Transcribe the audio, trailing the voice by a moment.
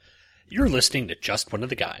You're listening to Just One of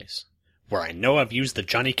the Guys, where I know I've used the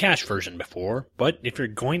Johnny Cash version before, but if you're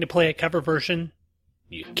going to play a cover version,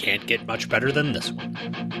 you can't get much better than this one.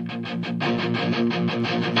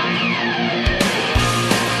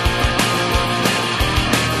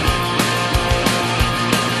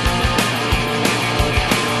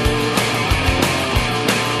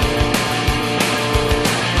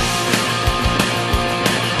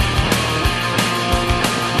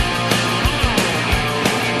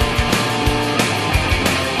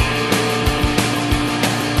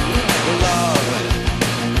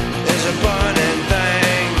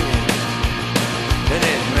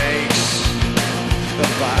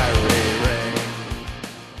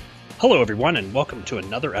 Hello everyone, and welcome to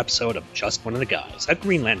another episode of Just One of the Guys, a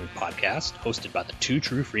Green Lantern podcast hosted by the Two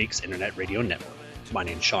True Freaks Internet Radio Network. My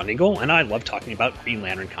name's Sean Ingle, and I love talking about Green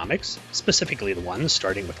Lantern comics, specifically the ones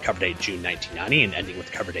starting with cover date June 1990 and ending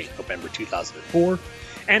with cover date November 2004,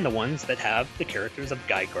 and the ones that have the characters of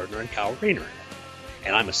Guy Gardner and Kyle Rayner in it.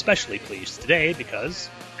 And I'm especially pleased today because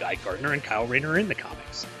Guy Gardner and Kyle Rayner are in the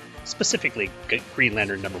comics. Specifically, Green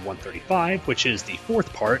Lantern number 135, which is the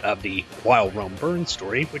fourth part of the While Rome Burns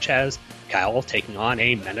story, which has Kyle taking on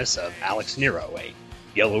a menace of Alex Nero, a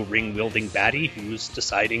yellow ring-wielding baddie who's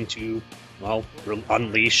deciding to,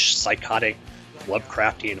 unleash psychotic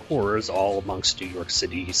Lovecraftian horrors all amongst New York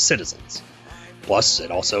City citizens. Plus,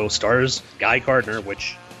 it also stars Guy Gardner,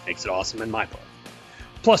 which makes it awesome in my book.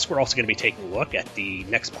 Plus, we're also going to be taking a look at the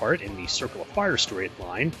next part in the Circle of Fire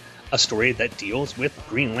storyline, a story that deals with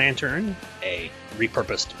Green Lantern, a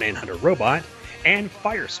repurposed Manhunter robot, and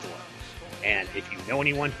Firestorm. And if you know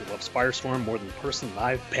anyone who loves Firestorm more than the person that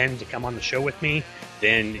I've penned to come on the show with me,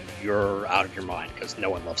 then you're out of your mind, because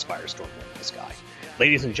no one loves Firestorm more than this guy.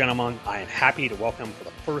 Ladies and gentlemen, I am happy to welcome for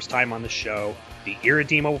the first time on the show, the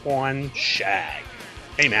irredeemable one, Shag.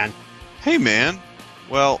 Hey, man. Hey, man.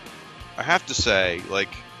 Well, I have to say,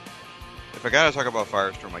 if I gotta talk about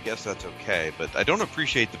Firestorm, I guess that's okay, but I don't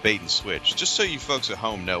appreciate the bait and switch. Just so you folks at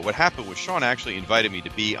home know, what happened was Sean actually invited me to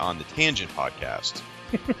be on the Tangent podcast,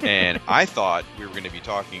 and I thought we were going to be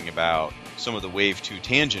talking about some of the Wave 2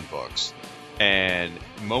 Tangent books, and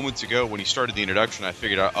moments ago when he started the introduction, I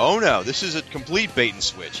figured out, oh no, this is a complete bait and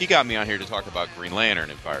switch. He got me on here to talk about Green Lantern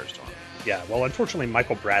and Firestorm. Yeah, well, unfortunately,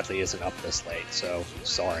 Michael Bradley isn't up this late, so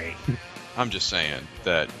sorry. I'm just saying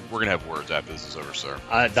that we're gonna have words after this is over, sir.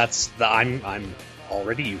 I'm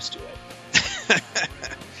already used to it.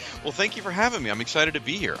 Well, thank you for having me. I'm excited to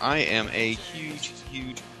be here. I am a huge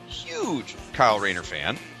Kyle Rayner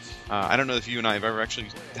fan. I don't know if you and I have ever actually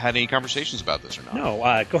had any conversations about this or not.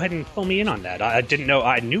 No, go ahead and fill me in on that. I didn't know.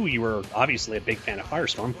 I knew you were obviously a big fan of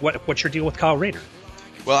Firestorm. What's your deal with Kyle Rayner?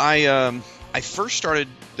 Well, I first started.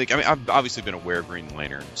 I've obviously been aware of Green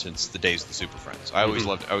Lantern since the days of the Super Friends. I always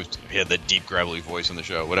loved. He had that deep, gravelly voice on the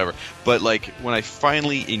show, whatever. But when I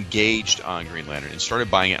finally engaged on Green Lantern and started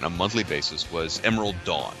buying it on a monthly basis was Emerald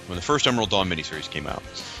Dawn, when the first Emerald Dawn miniseries came out.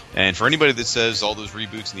 And for anybody that says all those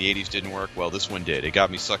reboots in the 80s didn't work, well, this one did. It got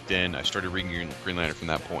me sucked in. I started reading Green Lantern from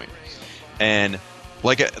that point. And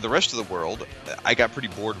like the rest of the world, I got pretty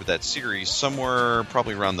bored with that series somewhere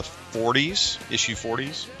probably around the 40s, issue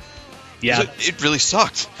 40s. Yeah, it really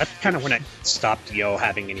sucked. That's kind of when it stopped,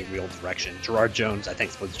 having any real direction. Gerard Jones, I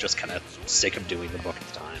think, was just kind of sick of doing the book at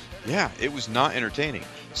the time. Yeah, it was not entertaining.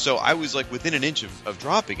 So I was within an inch of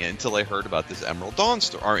dropping it until I heard about this Emerald Dawn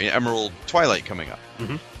or Emerald Twilight coming up.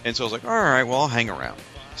 Mm-hmm. And so I was like, all right, well, I'll hang around.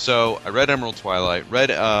 So I read Emerald Twilight,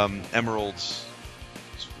 read Emerald.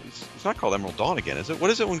 It's not called Emerald Dawn again, is it?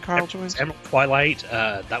 What is it when Kyle joins? Emerald Twilight.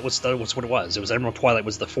 That was what it was. It was Emerald Twilight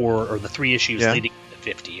was the 3 issues leading to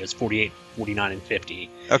 50. It was 48, 49, and 50.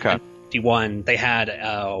 Okay. And 51. They had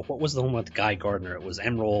what was the one with Guy Gardner? It was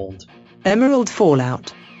Emerald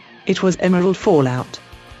Fallout. It was Emerald Fallout,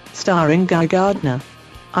 starring Guy Gardner.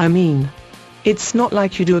 I mean, it's not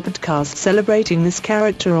like you do a podcast celebrating this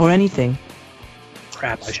character or anything.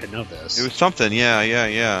 Crap! I should know this. It was something.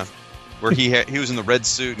 Yeah. Where he was in the red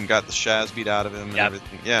suit and got the Shaz beat out of him and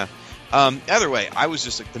everything. Yeah. Either way, I was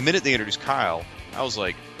just the minute they introduced Kyle, I was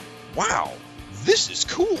like, wow, this is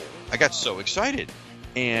cool. I got so excited.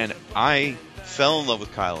 And I fell in love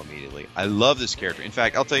with Kyle immediately. I love this character. In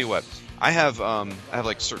fact, I'll tell you what, I have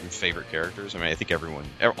certain favorite characters. I mean, I think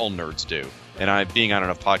all nerds do. And being on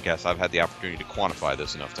enough podcasts, I've had the opportunity to quantify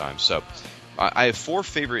this enough times. So I have 4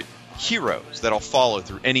 favorite heroes that I'll follow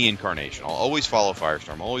through any incarnation. I'll always follow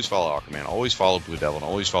Firestorm, I'll always follow Aquaman, I'll always follow Blue Devil, and I'll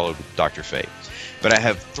always follow Dr. Fate. But I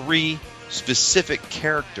have 3 specific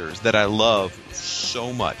characters that I love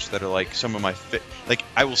so much that are some of my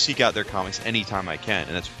I will seek out their comics anytime I can,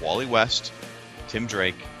 and that's Wally West, Tim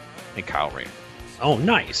Drake, and Kyle Rayner. Oh,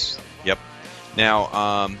 nice. Yep.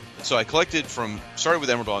 Now, so I collected started with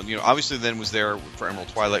Emerald Dawn. Obviously then was there for Emerald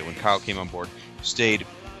Twilight when Kyle came on board. Stayed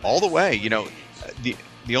all the way.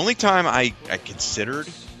 The only time I considered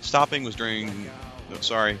stopping was during,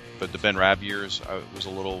 but the Ben Rabb years was a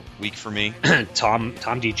little weak for me. Tom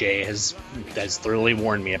DJ has thoroughly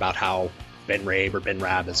warned me about how Ben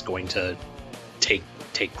Rabb is going to take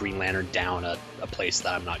Green Lantern down a place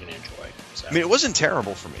that I'm not going to enjoy. So. I mean, it wasn't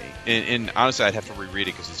terrible for me, and honestly, I'd have to reread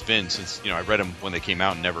it because it's been since I read them when they came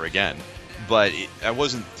out and never again. But I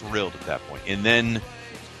wasn't thrilled at that point, and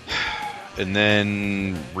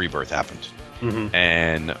then Rebirth happened,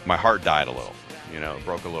 and my heart died a little.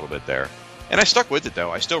 Broke a little bit there, and I stuck with it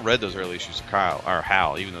though. I still read those early issues of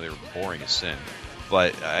Hal, even though they were boring as sin.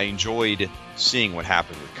 But I enjoyed seeing what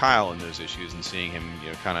happened with Kyle in those issues and seeing him,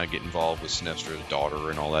 kind of get involved with Sinistra's daughter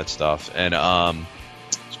and all that stuff. And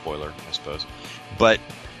spoiler, I suppose. But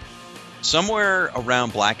somewhere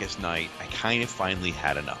around Blackest Night, I kind of finally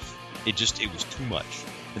had enough. It was too much.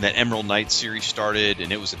 And that Emerald Knight series started,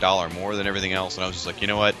 and it was $1 more than everything else. And I was just like, you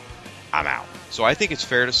know what? I'm out. So I think it's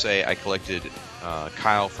fair to say I collected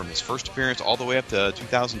Kyle from his first appearance all the way up to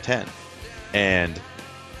 2010. And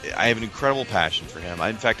I have an incredible passion for him.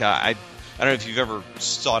 In fact, I don't know if you've ever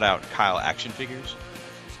sought out Kyle action figures.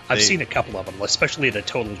 I've seen a couple of them, especially the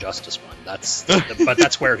Total Justice one. But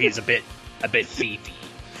that's where he's a bit beefy.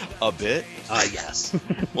 A bit? Yes.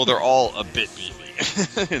 Well, they're all a bit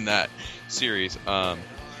beefy in that series.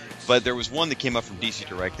 But there was one that came up from DC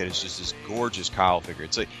Direct that is just this gorgeous Kyle figure.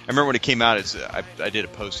 It's like, I remember when it came out, I did a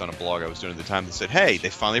post on a blog I was doing at the time that said, hey, they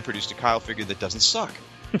finally produced a Kyle figure that doesn't suck.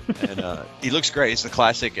 And he looks great. It's the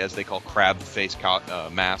classic, as they call crab face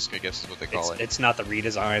mask, I guess is what they call it. It's not the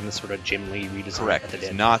redesign, the sort of Jim Lee redesign. Correct.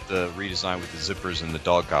 It's not the redesign with the zippers and the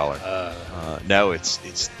dog collar. No,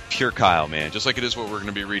 it's pure Kyle, man. Just like it is what we're going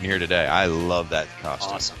to be reading here today. I love that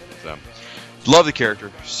costume. Awesome. So, love the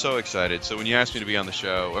character. So excited. So when you asked me to be on the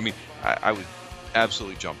show, I mean, I would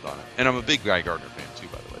absolutely jumped on it. And I'm a big Guy Gardner fan, too,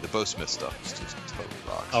 by the way. The Bo Smith stuff is just totally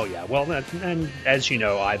rocks. Oh, yeah. Well, and as you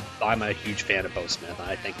know, I'm a huge fan of Bo Smith.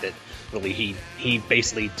 I think that really he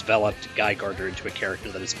basically developed Guy Gardner into a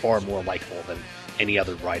character that is far more likable than any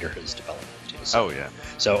other writer has developed into. So, yeah.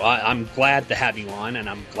 So I'm glad to have you on, and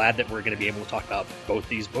I'm glad that we're going to be able to talk about both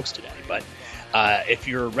these books today. But if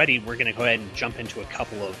you're ready, we're going to go ahead and jump into a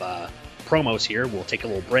couple of promos here. We'll take a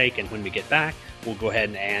little break, and when we get back, we'll go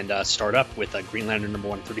ahead and start up with Green Lantern number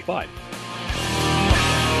 135.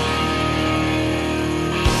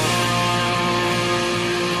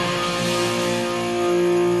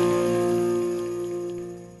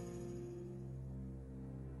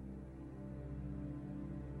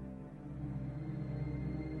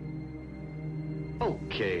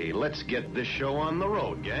 Okay, let's get this show on the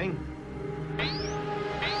road, gang.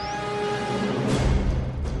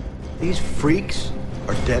 These freaks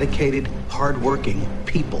are dedicated, hard-working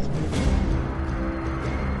people.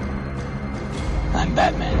 I'm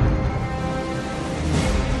Batman.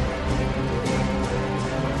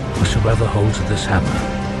 Whosoever holds this hammer,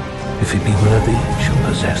 if he be worthy, shall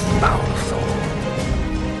possess the power of Thor.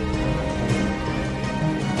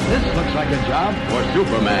 This looks like a job for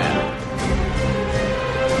Superman.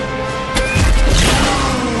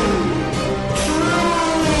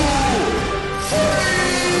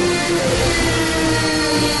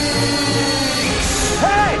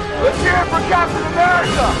 Hey! Let's hear it for Captain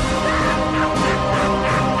America!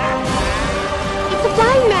 It's the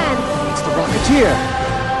Flying Man! It's the Rocketeer!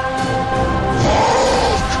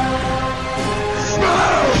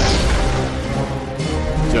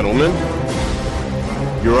 Gentlemen,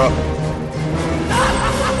 you're up.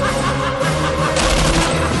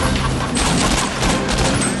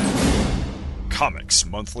 Comics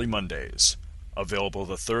Monthly Mondays. Available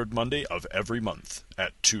the third Monday of every month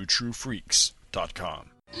at twotruefreaks.com.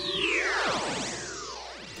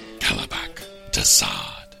 Kalabak,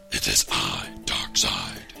 Desaad, it is I,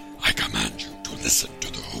 Darkseid. I command you to listen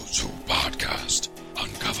to the Who's Who podcast.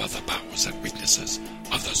 Uncover the powers and weaknesses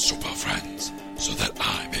of the Super Friends so that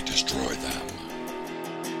I may destroy them.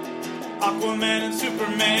 Aquaman and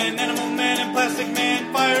Superman, Animal Man and Plastic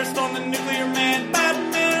Man, Firestorm and Nuclear Man,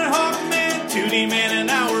 Batman and Hawkman, 2D Man and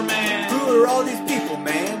Hour Man. Who are all these people,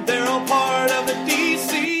 man? They're all part of the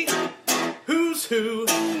DC Who's Who.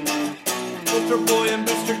 Ultra Boy and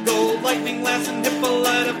Booster Gold, Lightning Lass and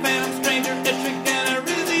Hippolyta, Phantom Stranger, Etrigan,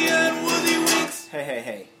 Arisia and Woozy Winks.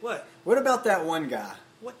 Hey. What? What about that one guy?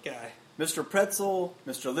 What guy? Mr. Pretzel,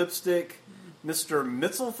 Mr. Lipstick, Mr.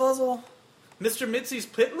 Mitzelfuzzle? Mr. Mitzi's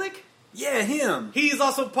Pitlick? Yeah, him. He's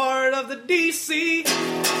also part of the DC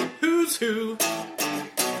Who's Who.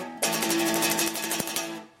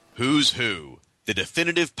 Who's Who, the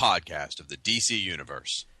definitive podcast of the DC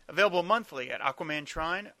Universe. Available monthly at Aquaman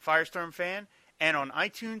Shrine, Firestorm Fan, and on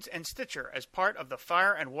iTunes and Stitcher as part of the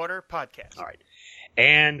Fire and Water podcast. All right.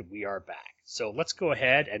 And we are back. So let's go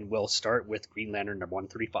ahead and we'll start with Green Lantern number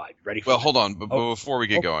 135. Ready for Well, hold on. Before we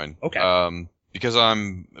get going. Okay. Because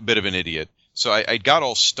I'm a bit of an idiot. So I got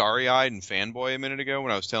all starry-eyed and fanboy a minute ago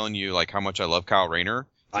when I was telling you like how much I love Kyle Rayner.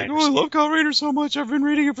 I love Kyle Rayner so much. I've been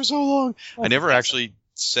reading it for so long. I never actually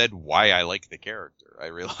said why I like the character. I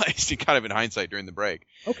realized it kind of in hindsight during the break.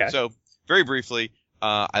 Okay. So very briefly,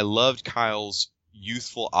 I loved Kyle's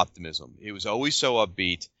youthful optimism. It was always so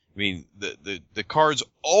upbeat. I mean, the cards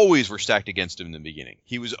always were stacked against him in the beginning.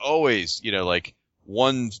 He was always, like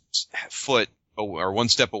 1 foot or 1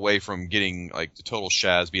 step away from getting like the total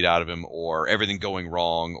shaz beat out of him, or everything going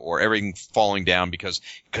wrong, or everything falling down because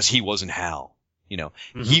he wasn't Hal.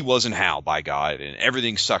 He wasn't Hal, by God, and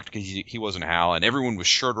everything sucked because he wasn't Hal, and everyone was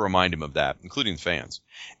sure to remind him of that, including the fans.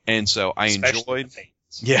 And so I enjoyed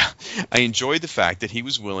the fact that he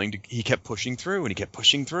was willing to, he kept pushing through,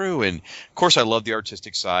 and of course I love the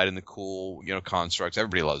artistic side and the cool, constructs.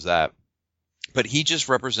 Everybody loves that. But he just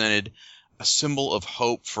represented a symbol of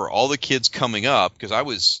hope for all the kids coming up, because I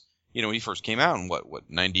was, when he first came out in what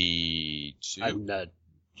 92?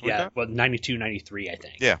 92, 93, I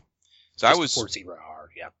think. Yeah. So I was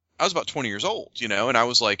I was about 20 years old, and I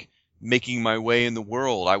was like making my way in the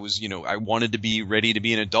world. I was, I wanted to be ready to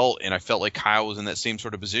be an adult, and I felt like Kyle was in that same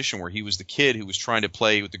sort of position where he was the kid who was trying to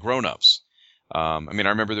play with the grown-ups. I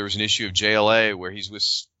remember there was an issue of JLA where he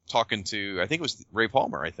was talking to, I think it was Ray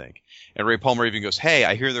Palmer, and Ray Palmer even goes, "Hey,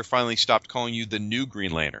 I hear they're finally stopped calling you the new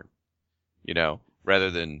Green Lantern,"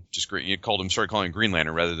 rather than just started calling him Green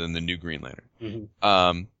Lantern rather than the new Green Lantern.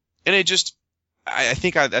 Mm-hmm. And it just, I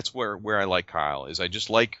think that's where I like Kyle, is I just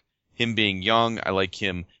like him being young. I like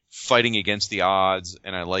him fighting against the odds,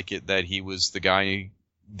 and I like it that he was the guy,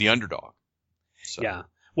 the underdog. So. Yeah.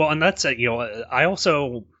 Well, and that's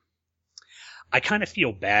I kind of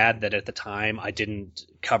feel bad that at the time I didn't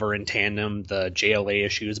cover in tandem the JLA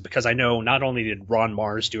issues, because I know not only did Ron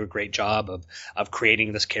Mars do a great job of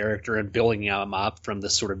creating this character and building him up from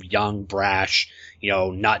this sort of young, brash,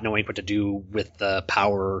 not knowing what to do with the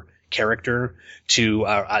power character to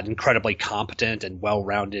an incredibly competent and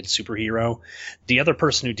well-rounded superhero. The other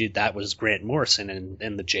person who did that was Grant Morrison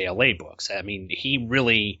in the JLA books. I mean, he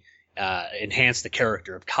really enhanced the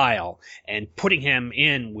character of Kyle, and putting him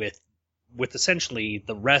in with essentially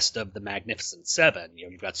the rest of the Magnificent Seven.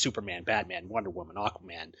 You've got Superman, Batman, Wonder Woman,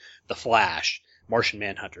 Aquaman, The Flash, Martian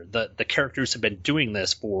Manhunter. The characters have been doing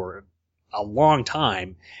this for a long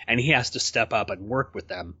time, and he has to step up and work with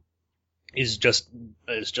them. Is just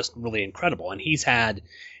really incredible. And he's had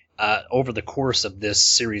over the course of this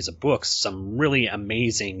series of books some really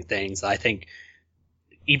amazing things that I think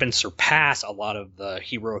even surpass a lot of the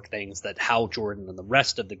heroic things that Hal Jordan and the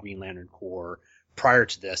rest of the Green Lantern Corps prior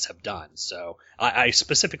to this have done. So I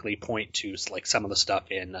specifically point to like some of the stuff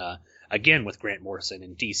in again with Grant Morrison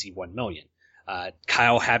in DC 1 Million.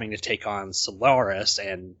 Kyle having to take on Solaris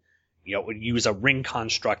and use a ring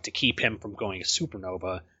construct to keep him from going a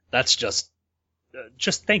supernova. That's just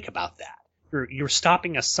think about that. You're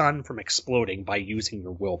stopping a sun from exploding by using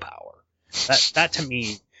your willpower. That to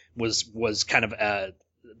me was kind of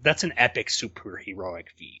that's an epic superheroic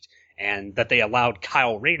feat, and that they allowed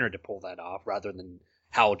Kyle Rayner to pull that off rather than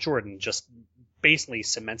Hal Jordan just basically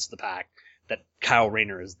cements the fact that Kyle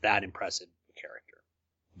Rayner is that impressive a character.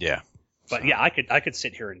 Yeah. But yeah, I could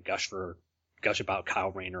sit here and gush about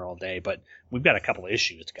Kyle Rayner all day, but we've got a couple of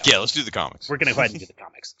issues to go. Yeah, let's do the comics. We're going to go ahead and do the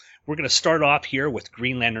comics. We're going to start off here with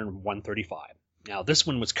Green Lantern 135. Now, this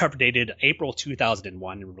one was cover dated April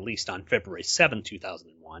 2001 and released on February 7,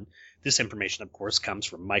 2001. This information, of course, comes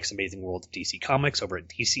from Mike's Amazing World of DC Comics over at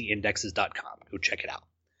DCindexes.com. Go check it out.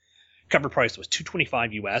 Cover price was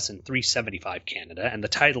 $225 US and $375 Canada, and the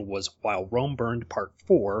title was While Rome Burned Part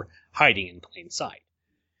 4, Hiding in Plain Sight.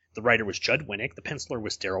 The writer was Judd Winnick, the penciler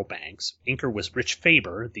was Darryl Banks, inker was Rich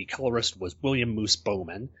Faber, the colorist was William Moose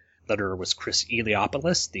Bowman, letterer was Chris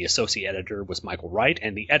Eliopoulos, the associate editor was Michael Wright,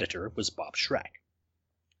 and the editor was Bob Schreck.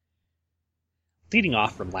 Leading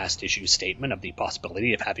off from last issue's statement of the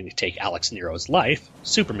possibility of having to take Alex Nero's life,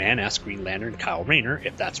 Superman asks Green Lantern Kyle Rayner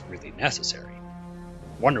if that's really necessary.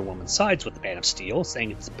 Wonder Woman sides with the Man of Steel,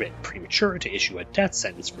 saying it's a bit premature to issue a death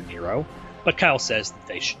sentence for Nero, but Kyle says that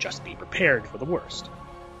they should just be prepared for the worst.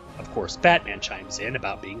 Of course, Batman chimes in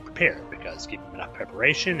about being prepared, because give him enough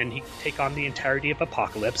preparation and he can take on the entirety of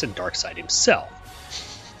Apocalypse and Darkseid himself.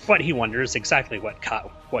 But he wonders exactly what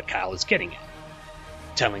Kyle is getting at.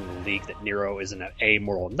 Telling the League that Nero is an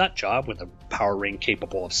amoral nutjob with a power ring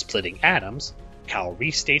capable of splitting atoms, Cal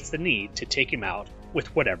restates the need to take him out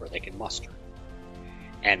with whatever they can muster.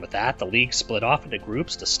 And with that, the League split off into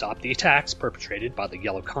groups to stop the attacks perpetrated by the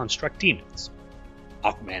Yellow Construct demons.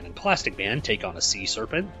 Aquaman and Plastic Man take on a sea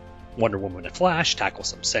serpent, Wonder Woman and Flash tackle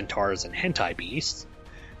some centaurs and hentai beasts.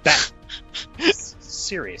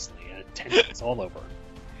 Seriously, tentacles all over.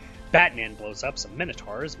 Batman blows up some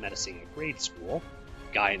minotaurs menacing a grade school.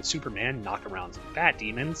 Guy and Superman knock around some bat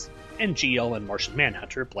demons, and GL and Martian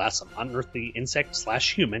Manhunter blast some unearthly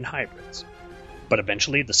insect/human hybrids. But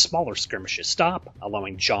eventually the smaller skirmishes stop,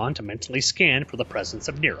 allowing John to mentally scan for the presence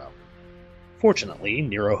of Nero. Fortunately,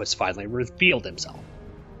 Nero has finally revealed himself.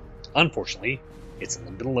 Unfortunately, it's in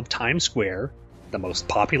the middle of Times Square, the most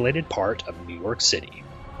populated part of New York City.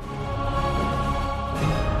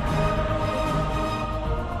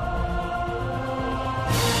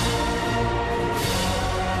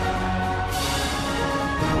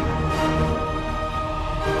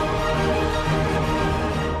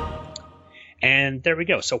 And there we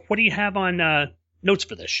go. So what do you have on notes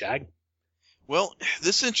for this, Shag? Well,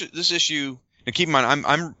 this issue, and keep in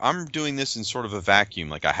mind, I'm doing this in sort of a vacuum.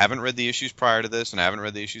 Like, I haven't read the issues prior to this, and I haven't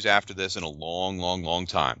read the issues after this in a long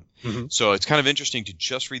time. Mm-hmm. So it's kind of interesting to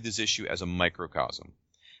just read this issue as a microcosm.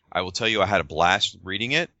 I will tell you, I had a blast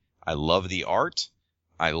reading it. I love the art.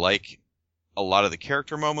 I like a lot of the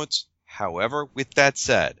character moments. However, with that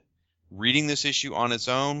said, reading this issue on its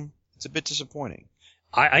own, it's a bit disappointing.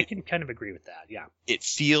 I can kind of agree with that, yeah. It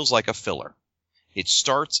feels like a filler. It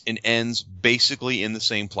starts and ends basically in the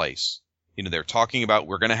same place. You know, they're talking about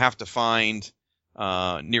we're going to have to find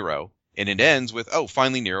Nero, and it ends with, oh,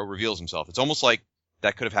 finally Nero reveals himself. It's almost like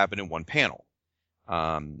that could have happened in one panel.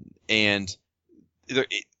 And there,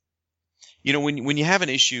 you know, when you have an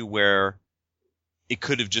issue where it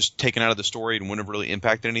could have just taken out of the story and wouldn't have really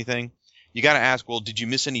impacted anything, you got to ask, well, did you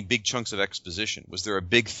miss any big chunks of exposition? Was there a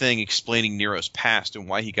big thing explaining Nero's past and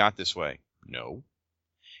why he got this way? No.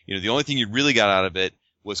 You know, the only thing you really got out of it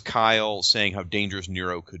was Kyle saying how dangerous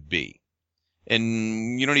Nero could be.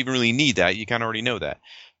 And you don't even really need that. You kind of already know that.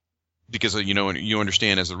 Because, you know, you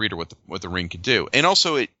understand as the reader what the ring could do. And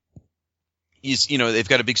also it is, you know, they've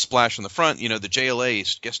got a big splash on the front. You know, the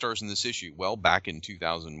JLA guest stars in this issue. Well, back in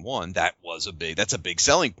 2001, that's a big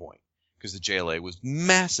selling point. Because the JLA was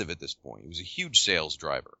massive at this point. It was a huge sales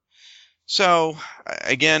driver. So,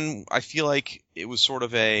 again, I feel like it was sort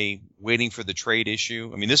of a waiting for the trade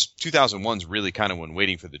issue. I mean, this 2001's really kind of when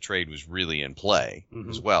waiting for the trade was really in play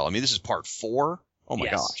as well. I mean, this is part 4. Oh, my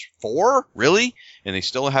gosh. 4? Really? And they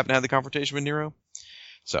still haven't had the confrontation with Nero?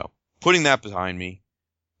 So, putting that behind me,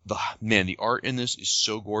 the art in this is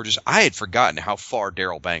so gorgeous. I had forgotten how far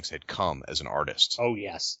Daryl Banks had come as an artist. Oh,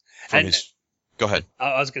 yes. Go ahead.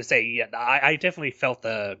 I was going to say, yeah, I definitely felt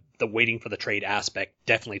the waiting for the trade aspect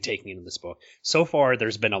definitely taking into this book. So far,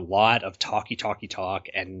 there's been a lot of talk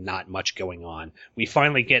and not much going on. We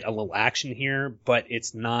finally get a little action here, but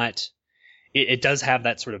it's not. It does have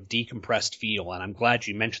that sort of decompressed feel, and I'm glad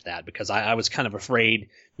you mentioned that because I was kind of afraid,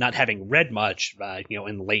 not having read much, you know,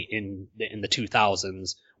 in the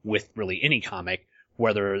 2000s with really any comic,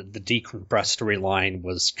 whether the decompressed storyline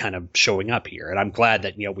was kind of showing up here. And I'm glad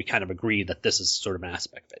that, you know, we kind of agree that this is sort of an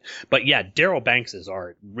aspect of it. But yeah, Daryl Banks'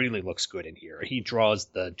 art really looks good in here. He draws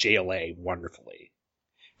the JLA wonderfully.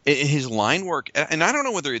 His line work, and I don't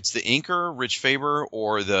know whether it's the inker, Rich Faber,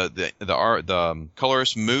 or the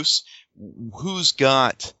colorist Moose, who's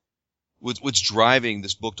got what's driving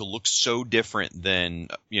this book to look so different than,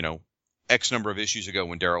 you know, X number of issues ago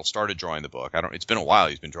when Daryl started drawing the book. It's been a while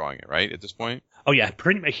he's been drawing it, right, at this point? Oh, yeah.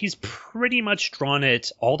 He's pretty much drawn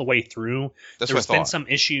it all the way through. There's been some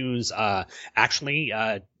issues. Actually,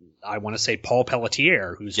 I want to say Paul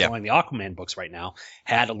Pelletier, who's drawing the Aquaman books right now,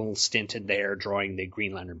 had a little stint in there drawing the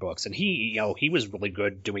Green Lantern books. And he was really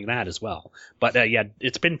good doing that as well. But, yeah,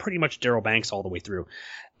 it's been pretty much Daryl Banks all the way through.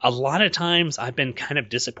 A lot of times I've been kind of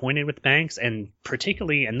disappointed with Banks, and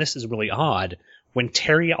particularly, and this is really odd, when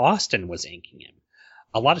Terry Austin was inking him.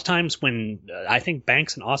 A lot of times when I think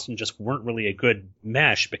Banks and Austin just weren't really a good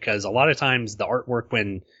mesh, because a lot of times the artwork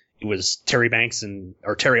when it was Terry Austin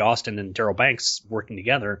and Daryl Banks working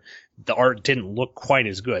together, the art didn't look quite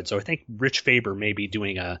as good. So I think Rich Faber may be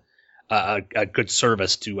doing a good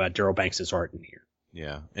service to Daryl Banks' art in here.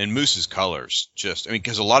 Yeah, and Moose's colors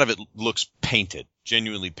because a lot of it looks painted,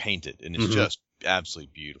 genuinely painted, and it's just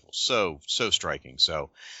absolutely beautiful. So striking. So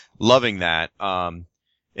loving that. And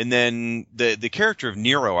then the character of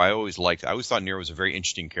Nero, I always liked. I always thought Nero was a very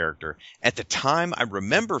interesting character. At the time, I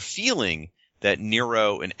remember feeling that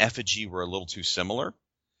Nero and Effigy were a little too similar.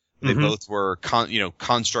 They both were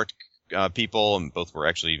construct people, and both were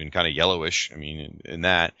actually even kind of yellowish. I mean, in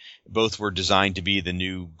that, both were designed to be the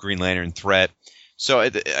new Green Lantern threat. So I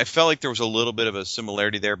felt like there was a little bit of a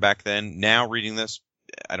similarity there back then. Now reading this,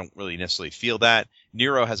 I don't really necessarily feel that.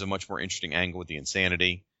 Nero has a much more interesting angle with the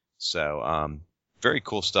insanity. So, very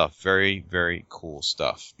cool stuff. Very, very cool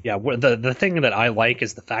stuff. Yeah, the thing that I like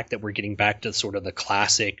is the fact that we're getting back to sort of the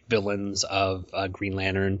classic villains of Green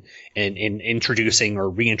Lantern and introducing or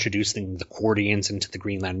reintroducing the Quardians into the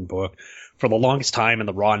Green Lantern book. For the longest time in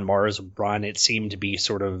the Ron Mars run, it seemed to be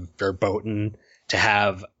sort of verboten to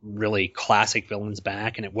have really classic villains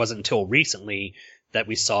back, and it wasn't until recently that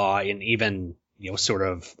we saw in even, sort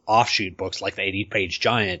of offshoot books like the 80-page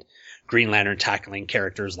Giant, Green Lantern tackling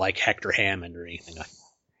characters like Hector Hammond or anything like that.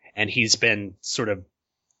 And he's been sort of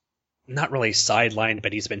not really sidelined,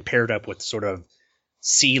 but he's been paired up with sort of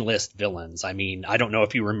C-list villains. I mean, I don't know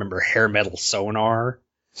if you remember Hair Metal Sonar.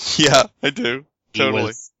 Yeah, I do.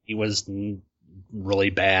 Totally. He was really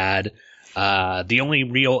bad. The only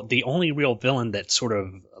real villain that sort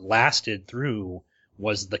of lasted through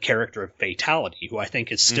was the character of Fatality, who I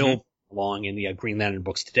think is still belong in the Green Lantern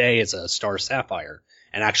books today as a Star Sapphire,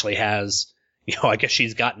 and actually has, I guess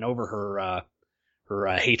she's gotten over her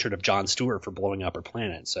hatred of Jon Stewart for blowing up her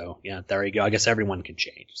planet. So yeah, there you go. I guess everyone can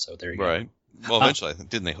change. So there you go. Right. Well, eventually,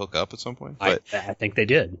 didn't they hook up at some point? I think they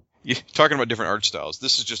did. Yeah, talking about different art styles,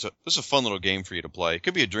 this is a fun little game for you to play. It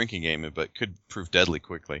could be a drinking game, but could prove deadly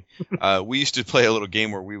quickly. We used to play a little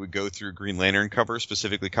game where we would go through Green Lantern covers,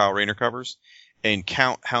 specifically Kyle Rayner covers, and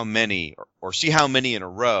count how many, or see how many in a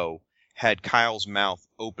row had Kyle's mouth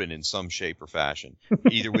open in some shape or fashion,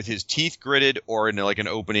 either with his teeth gritted or in like an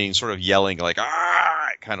opening, sort of yelling like "ah"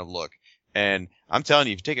 kind of look. And I'm telling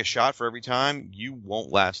you, if you take a shot for every time, you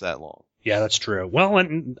won't last that long. Yeah, that's true. Well,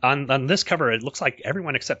 on this cover, it looks like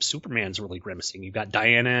everyone except Superman's really grimacing. You've got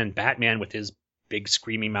Diana and Batman with his big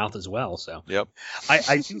screaming mouth as well. So yep,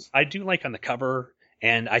 I do like on the cover,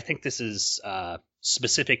 and I think this is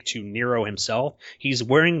specific to Nero himself. He's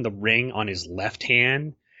wearing the ring on his left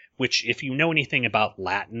hand, which, if you know anything about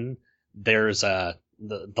Latin, there's the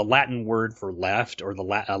Latin word for left, or the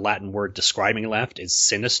Latin word describing left, is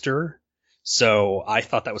sinister. So I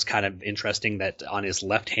thought that was kind of interesting that on his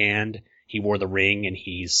left hand he wore the ring and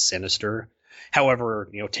he's sinister. However,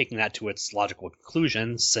 taking that to its logical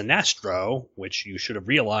conclusion, Sinestro, which you should have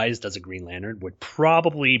realized as a Green Lantern, would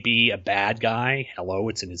probably be a bad guy. Hello,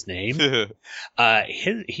 it's in his name.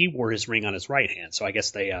 He wore his ring on his right hand, so I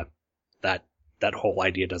guess they that whole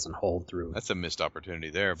idea doesn't hold through. That's a missed opportunity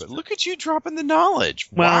there, but look at you dropping the knowledge.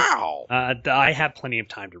 Wow. Well, I have plenty of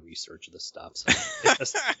time to research this stuff, so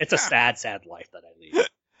it's a sad life that I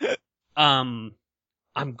lead.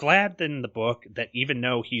 I'm glad in the book that even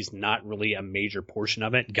though he's not really a major portion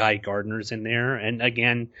of it, Guy Gardner's in there. And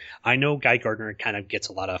again, I know Guy Gardner kind of gets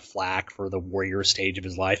a lot of flack for the warrior stage of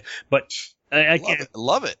his life, but again,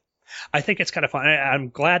 love it. I think it's kind of fun. I'm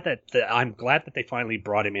glad that they finally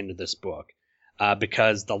brought him into this book.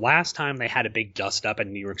 Because the last time they had a big dust up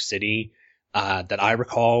in New York City that I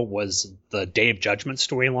recall was the Day of Judgment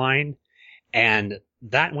storyline, and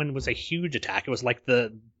that one was a huge attack. It was like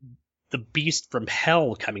the beast from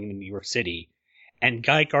hell coming to New York City, and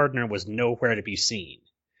Guy Gardner was nowhere to be seen.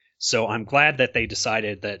 So I'm glad that they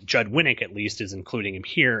decided that Judd Winnick at least is including him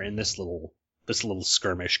here in this little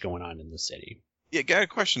skirmish going on in the city. Yeah, got a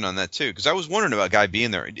question on that too, because I was wondering about Guy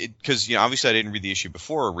being there. Because obviously I didn't read the issue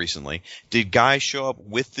before or recently. Did Guy show up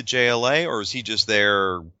with the JLA, or is he just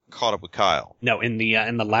there caught up with Kyle? No, in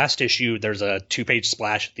the last issue, there's a 2-page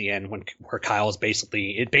splash at the end where Kyle's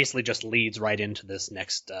basically just leads right into this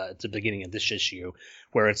next to the beginning of this issue,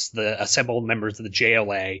 where it's the assembled members of the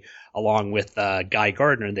JLA along with Guy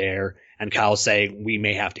Gardner there, and Kyle saying we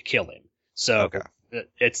may have to kill him. So. Okay.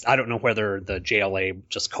 I don't know whether the JLA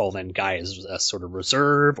just called in Guy as a sort of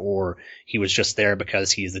reserve, or he was just there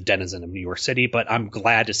because he's a denizen of New York City, but I'm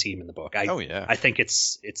glad to see him in the book. I think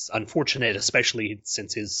it's unfortunate, especially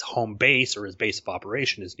since his home base or his base of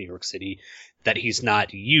operation is New York City, that he's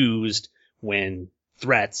not used when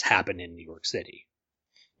threats happen in New York City.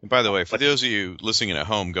 And by the way, for those of you listening at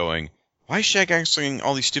home going, why is Shag asking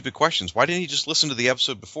all these stupid questions? Why didn't he just listen to the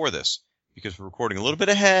episode before this? Because we're recording a little bit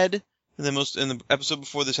ahead. And the episode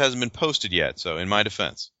before this hasn't been posted yet, so in my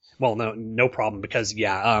defense. Well, no problem, because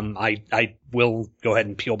I will go ahead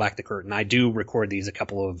and peel back the curtain. I do record these a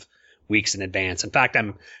couple of weeks in advance. In fact,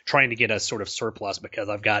 I'm trying to get a sort of surplus because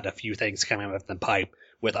I've got a few things coming up the pipe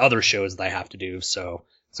with other shows that I have to do. So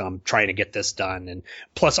So I'm trying to get this done. And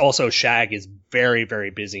plus also Shag is very,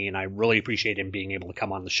 very busy, and I really appreciate him being able to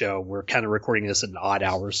come on the show. We're kind of recording this at an odd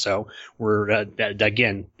hour, so we're,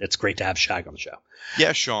 again, it's great to have Shag on the show.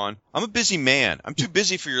 Yeah, Sean, I'm a busy man. I'm too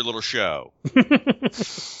busy for your little show.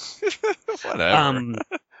 Whatever.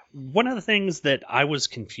 One of the things that I was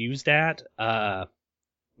confused at,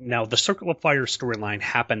 now, the Circle of Fire storyline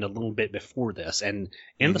happened a little bit before this, and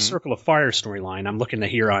in the Circle of Fire storyline, I'm looking at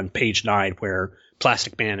here on page 9 where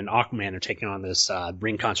Plastic Man and Aquaman are taking on this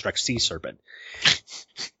ring construct sea serpent.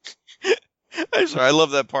 I'm sorry, I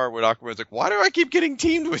love that part where Aquaman's like, why do I keep getting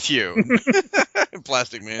teamed with you?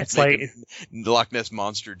 Plastic Man's making Loch Ness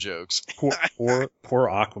Monster jokes. poor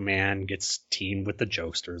Aquaman gets teamed with the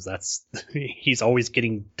jokesters. He's always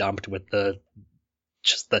getting dumped with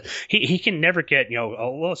he can never get,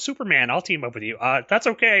 well, Superman, I'll team up with you. That's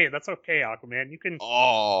okay, Aquaman. You can.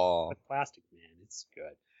 Oh, Plastic Man, it's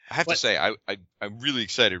good. I have to say, I'm really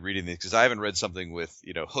excited reading this because I haven't read something with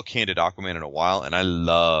hook-handed Aquaman in a while, and I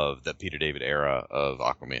love the Peter David era of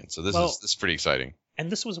Aquaman. So this is pretty exciting.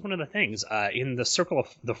 And this was one of the things in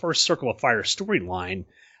the first Circle of Fire storyline.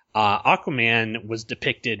 Aquaman was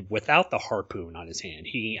depicted without the harpoon on his hand.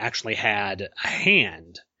 He actually had a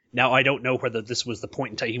hand. Now, I don't know whether this was the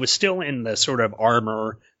point in time. He was still in the sort of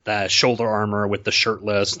armor, the shoulder armor with the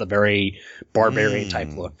shirtless, the very barbarian type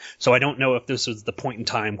look. So I don't know if this was the point in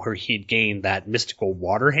time where he'd gained that mystical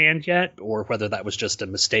water hand yet, or whether that was just a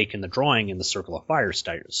mistake in the drawing in the Circle of Fire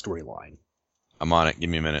storyline. I'm on it. Give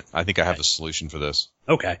me a minute. I think I have a solution for this.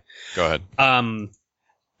 Okay. Go ahead.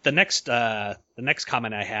 The next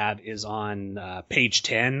comment I have is on page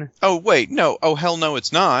 10. Oh, wait. No. Oh, hell no,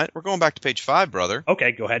 it's not. We're going back to page 5, brother.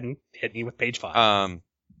 Okay, go ahead and hit me with page 5.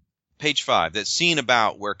 Page 5, that scene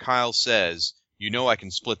about where Kyle says, I can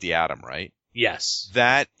split the atom, right? Yes.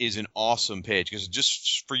 That is an awesome page, because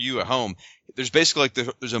just for you at home, there's basically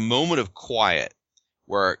there's a moment of quiet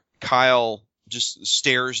where Kyle just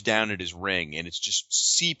stares down at his ring, and it's just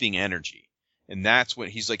seeping energy. And that's when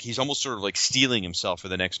he's almost sort of like steeling himself for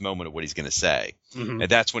the next moment of what he's going to say. Mm-hmm. And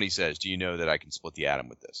that's when he says, do you know that I can split the atom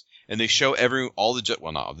with this? And they show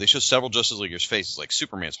they show several Justice Leaguers' faces. Like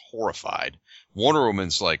Superman's horrified. Wonder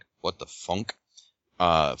Woman's like, what the funk?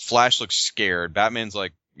 Flash looks scared. Batman's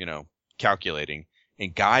like, calculating.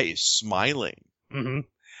 And Guy is smiling.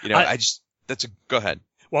 Mm-hmm. Go ahead.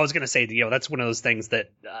 Well, I was going to say, that's one of those things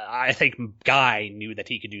that I think Guy knew that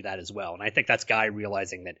he could do that as well. And I think that's Guy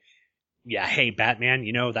realizing that, yeah, hey, Batman,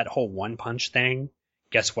 that whole one punch thing,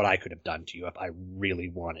 guess what I could have done to you if I really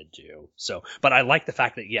wanted to. So, but I like the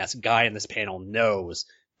fact that, yes, Guy in this panel knows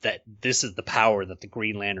that this is the power that the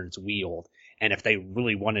Green Lanterns wield. And if they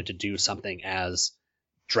really wanted to do something as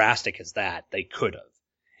drastic as that, they could have.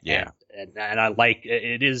 Yeah. And I like,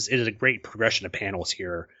 it is a great progression of panels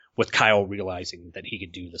here with Kyle realizing that he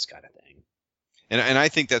could do this kind of thing. And I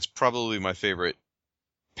think that's probably my favorite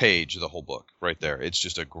page of the whole book right there. It's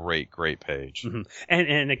just a great page. Mm-hmm.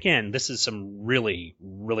 And again, this is some really,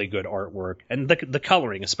 really good artwork, and the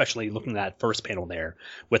coloring, especially looking at that first panel there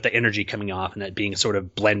with the energy coming off and it being sort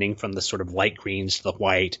of blending from the sort of light greens to the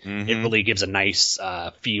white. Mm-hmm. It really gives a nice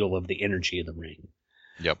feel of the energy of the ring.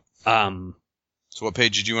 Yep. So what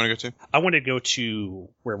page did you want to go to? I wanted to go to,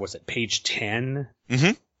 where was it? Page 10.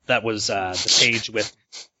 Mm-hmm. That was the page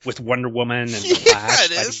with Wonder Woman and the Flash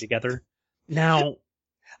fighting together. Now,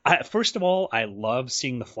 first of all, I love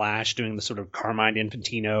seeing the Flash doing the sort of Carmine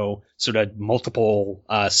Infantino sort of multiple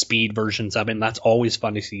speed versions of him. That's always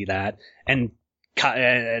fun to see that. And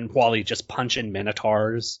Wally just punching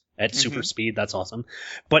Minotaurs at super speed. That's awesome.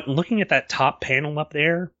 But looking at that top panel up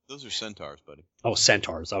there. Those are centaurs, buddy. Oh,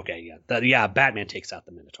 centaurs. Okay, yeah. Batman takes out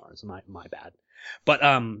the Minotaurs. My bad. But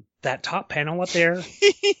that top panel up there,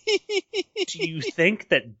 do you think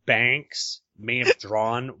that Banks may have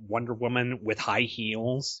drawn Wonder Woman with high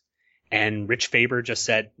heels and Rich Faber just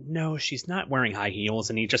said, no, she's not wearing high heels,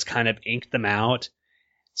 and he just kind of inked them out?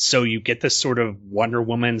 So you get this sort of Wonder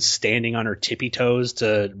Woman standing on her tippy toes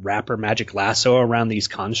to wrap her magic lasso around these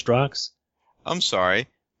constructs? I'm sorry.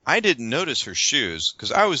 I didn't notice her shoes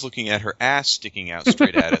because I was looking at her ass sticking out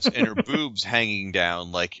straight at us and her boobs hanging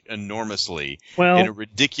down like enormously in a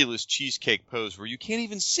ridiculous cheesecake pose where you can't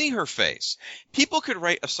even see her face. People could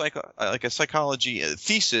write a psychology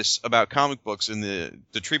thesis about comic books and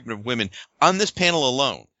the treatment of women on this panel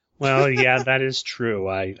alone. Well, yeah, that is true.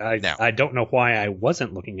 I don't know why I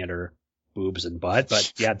wasn't looking at her boobs and butt,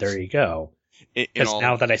 but yeah, there you go. Because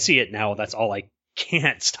now that I see it now, that's all I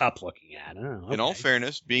can't stop looking at. Oh, okay. In all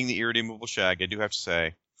fairness, being the irredeemable Shag, I do have to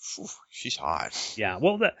say, she's hot. Yeah,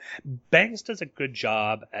 well, Banks does a good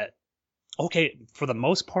job at okay, for the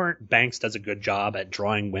most part, Banks does a good job at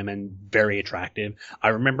drawing women very attractive. I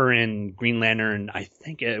remember in Green Lantern, I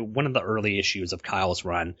think one of the early issues of Kyle's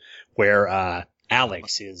run, where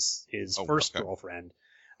Alex, his first girlfriend,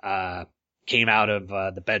 came out of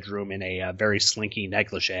the bedroom in a very slinky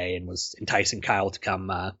negligee and was enticing Kyle to come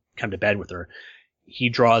to bed with her. He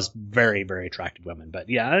draws very, very attractive women. But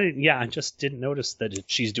I just didn't notice that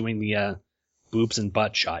she's doing the boobs and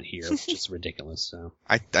butt shot here, which is ridiculous. So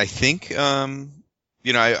I think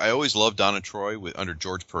I always loved Donna Troy under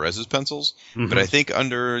George Perez's pencils, but I think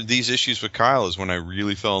under these issues with Kyle is when I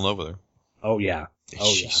really fell in love with her. Oh yeah,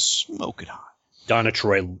 she's smoking hot. Donna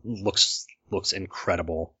Troy looks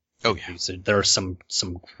incredible. Oh yeah, so there are some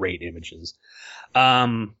great images.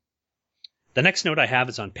 The next note I have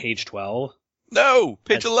is on page 12. No,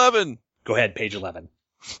 page 11. Go ahead, page 11.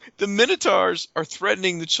 The Minotaurs are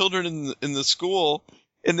threatening the children in the school,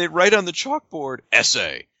 and they write on the chalkboard,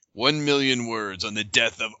 essay, 1 million words on the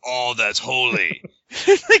death of all that's holy.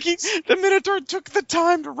 The Minotaur took the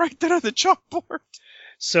time to write that on the chalkboard.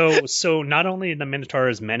 So not only the Minotaur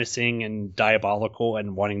is menacing and diabolical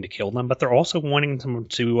and wanting to kill them, but they're also wanting them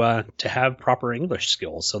to have proper English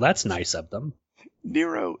skills. So that's nice of them.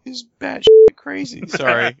 Nero is batshit crazy.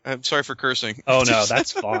 Sorry. I'm sorry for cursing. Oh no,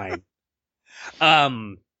 that's fine.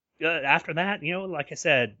 After that, like I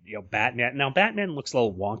said, Batman. Now Batman looks a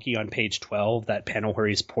little wonky on page 12, that panel where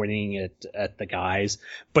he's pointing at the guys.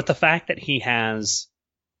 But the fact that he has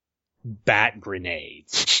bat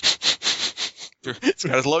grenades. It's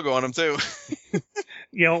got his logo on him too.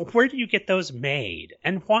 Where do you get those made?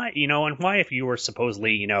 And why, and why, if you were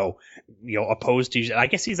supposedly, opposed to, I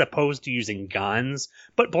guess he's opposed to using guns,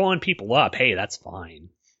 but blowing people up, hey, that's fine.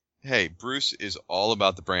 Hey, Bruce is all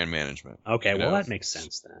about the brand management. Okay, well, that makes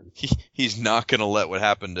sense then. He's not going to let what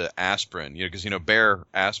happened to Aspirin, because, Bear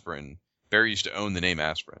used to own the name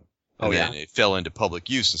Aspirin. And then it fell into public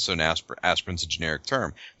use, and so now aspirin's a generic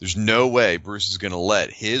term. There's no way Bruce is going to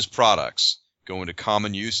let his products go into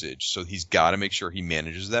common usage, so he's got to make sure he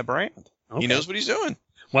manages that brand. Okay. He knows what he's doing.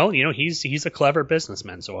 Well, he's a clever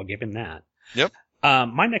businessman, so I'll give him that. Yep.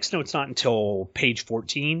 My next note's not until page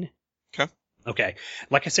 14. Okay.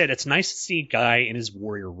 Like I said, it's nice to see Guy in his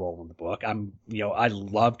warrior role in the book. I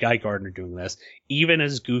love Guy Gardner doing this, even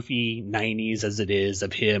as goofy 90s as it is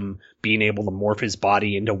of him being able to morph his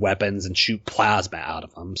body into weapons and shoot plasma out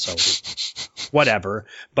of them. So whatever.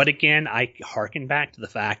 But again, I harken back to the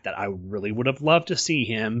fact that I really would have loved to see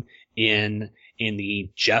him in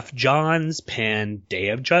the Jeff Johns pen Day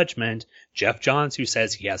of Judgment. Jeff Johns, who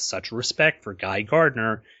says he has such respect for Guy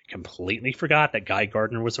Gardner, completely forgot that Guy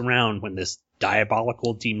Gardner was around when this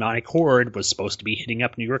diabolical demonic horde was supposed to be hitting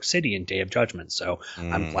up New York City in Day of Judgment. So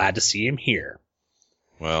I'm glad to see him here.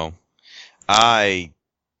 Well, I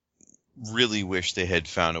really wish they had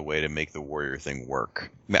found a way to make the warrior thing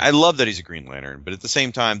work. I mean, I love that he's a Green Lantern, but at the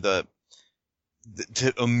same time, to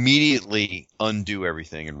immediately undo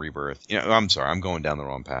everything in Rebirth. I'm sorry, I'm going down the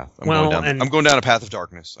wrong path. I'm going down a path of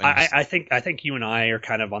darkness. I think you and I are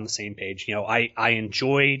kind of on the same page. I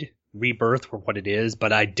enjoyed Rebirth for what it is,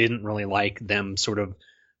 but I didn't really like them sort of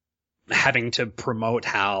having to promote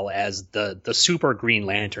Hal as the super Green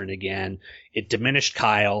Lantern again. It diminished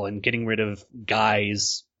Kyle, and getting rid of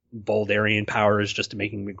Guy's Voldarian powers just to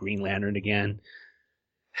make him a Green Lantern again.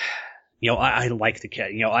 I like the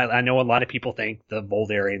cat. I know a lot of people think the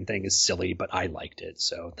Voldarian thing is silly, but I liked it.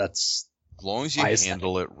 So that's as long as you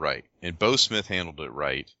handle it right. And Bo Smith handled it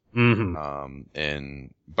right. Mm-hmm.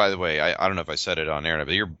 And by the way, I don't know if I said it on air,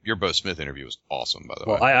 but your Bo Smith interview was awesome. By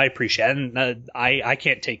the way, well, I appreciate it, and I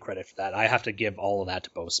can't take credit for that. I have to give all of that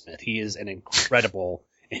to Bo Smith. He is an incredible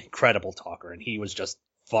talker, and he was just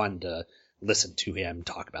fun to listen to him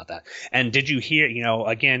talk about that. And did you hear,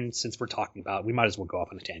 again, since we're talking about, we might as well go off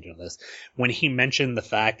on a tangent on this, when he mentioned the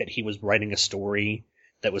fact that he was writing a story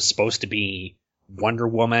that was supposed to be Wonder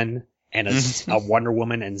Woman and a Wonder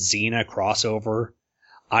Woman and Xena crossover,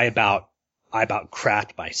 I about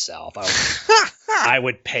crapped myself. I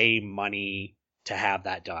would pay money to have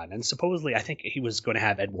that done. And supposedly, I think he was going to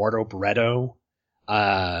have Eduardo Barreto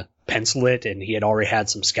pencil it, and he had already had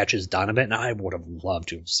some sketches done of it, and I would have loved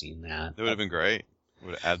to have seen that. It would have been great. It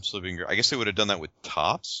would have absolutely been great. I guess they would have done that with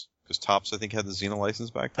Topps, because Topps, I think, had the Xena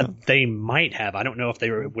license back then. They might have. I don't know if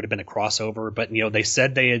it would have been a crossover, but they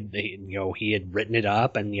said he had written it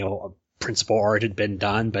up, and principal art had been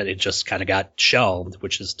done, but it just kind of got shelved,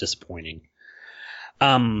 which is disappointing.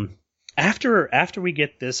 After we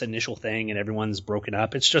get this initial thing and everyone's broken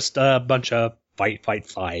up, it's just a bunch of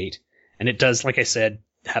fight. And it does, like I said,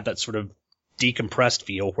 have that sort of decompressed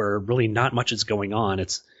feel where really not much is going on.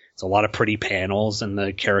 It's a lot of pretty panels and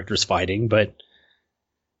the characters fighting, but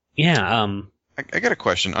Yeah. I got a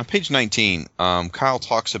question. On page 19, Kyle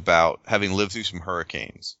talks about having lived through some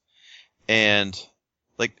hurricanes. And,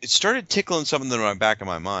 like, it started tickling something in the back of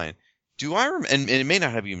my mind. Do I remember, and it may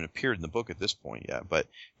not have even appeared in the book at this point yet, but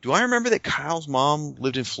do I remember that Kyle's mom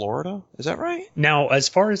lived in Florida? Is that right? Now, as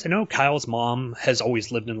far as I know, Kyle's mom has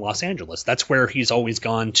always lived in Los Angeles. That's where he's always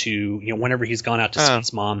gone to, whenever he's gone out to see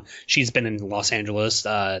his mom, she's been in Los Angeles.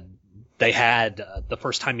 They had, the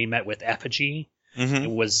first time he met with Effigy,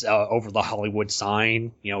 it was over the Hollywood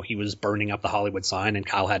sign. He was burning up the Hollywood sign, and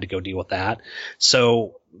Kyle had to go deal with that.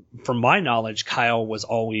 So, from my knowledge, Kyle was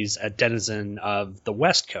always a denizen of the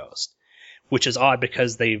West Coast, which is odd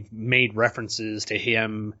because they've made references to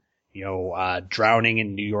him, drowning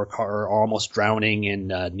in New York, or almost drowning in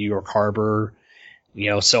New York Harbor.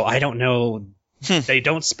 So I don't know. They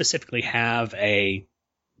don't specifically have I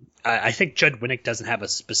think Judd Winick doesn't have a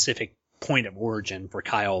specific point of origin for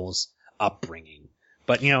Kyle's upbringing.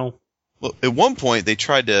 But, well, at one point they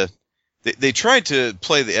tried to play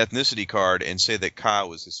the ethnicity card and say that Kyle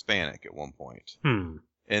was Hispanic at one point.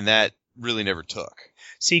 And that really never took.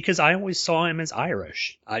 See, because I always saw him as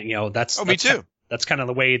Irish. That's me too. That's kind of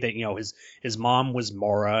the way that his mom was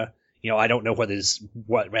Mora. I don't know what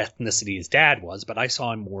ethnicity his dad was, but I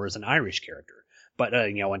saw him more as an Irish character. But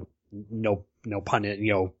and no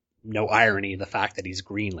pun, no irony the fact that he's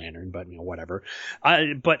Green Lantern, but whatever.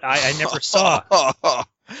 But I never saw.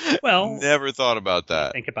 Well, never thought about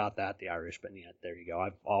that. Think about that, the Irish, but yeah, there you go.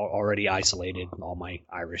 I've already isolated all my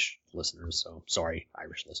Irish listeners, so sorry,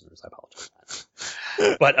 Irish listeners, I apologize for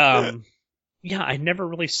that. But yeah, I never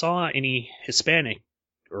really saw any Hispanic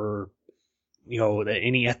or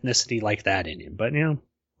any ethnicity like that in him. But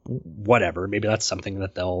whatever. Maybe that's something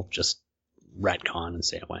that they'll just retcon and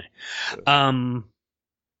say away.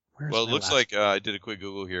 Well, it looks like I did a quick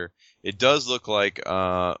Google here. It does look like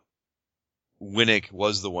Winick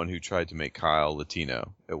was the one who tried to make Kyle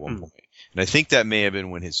Latino at one point. And I think that may have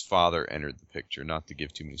been when his father entered the picture, not to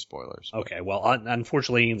give too many spoilers. Okay, well,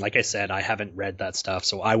 unfortunately, like I said, I haven't read that stuff,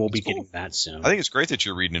 so I will be getting that soon. I think it's great that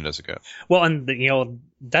you're reading it as it goes. Well, and,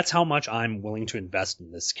 that's how much I'm willing to invest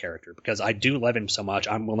in this character, because I do love him so much.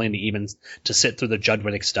 I'm willing to even to sit through the Judd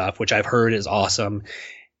Winick stuff, which I've heard is awesome,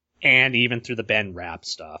 and even through the Ben Rapp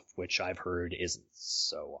stuff, which I've heard isn't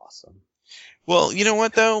so awesome. Well, you know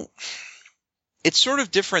what, though? It's sort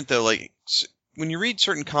of different, though. Like, when you read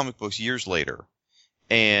certain comic books years later,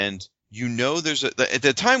 and there's at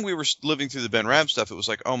the time we were living through the Ben Rapp stuff, it was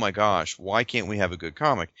like, oh my gosh, why can't we have a good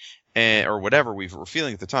comic? Or whatever we were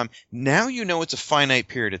feeling at the time. Now it's a finite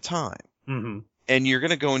period of time. Mm-hmm. And you're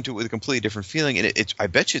going to go into it with a completely different feeling, and I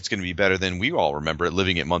bet you it's going to be better than we all remember it,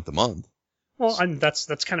 living it month to month. Well,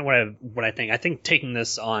 that's kind of what I think. I think taking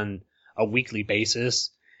this on a weekly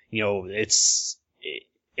basis, it's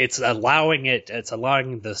allowing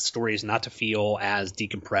the stories not to feel as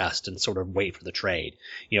decompressed and sort of wait for the trade.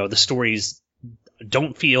 The stories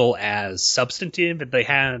don't feel as substantive as they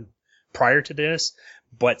had prior to this,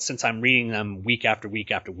 but since I'm reading them week after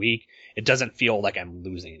week after week, it doesn't feel like I'm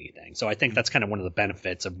losing anything. So I think that's kind of one of the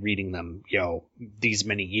benefits of reading them, these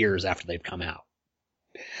many years after they've come out.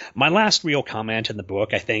 My last real comment in the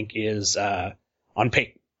book, I think, is on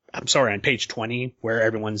page 20, where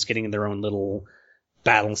everyone's getting their own little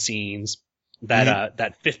battle scenes.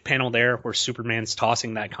 That fifth panel there where Superman's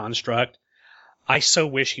tossing that construct. I so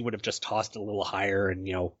wish he would have just tossed it a little higher and,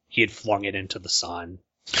 he had flung it into the sun.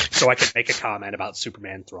 So I could make a comment about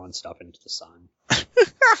Superman throwing stuff into the sun.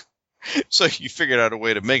 So you figured out a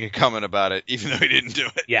way to make a comment about it, even though he didn't do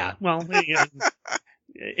it. Yeah, well,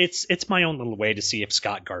 it's my own little way to see if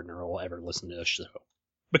Scott Gardner will ever listen to this show.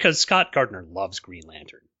 Because Scott Gardner loves Green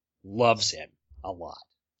Lantern. Loves him a lot.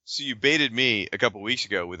 So you baited me a couple weeks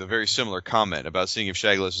ago with a very similar comment about seeing if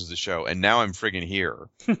Shag listens to the show, and now I'm friggin' here.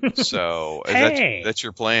 So hey, that's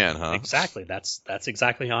your plan, huh? Exactly. That's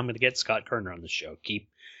exactly how I'm going to get Scott Gardner on the show.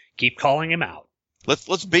 Keep calling him out.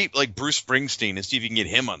 Let's bait like Bruce Springsteen and see if you can get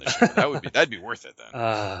him on the show. That'd be worth it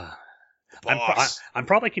then. I'm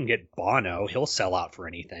probably can get Bono. He'll sell out for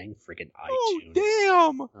anything. Freaking iTunes.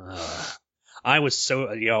 Oh damn. I was so,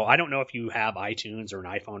 I don't know if you have iTunes or an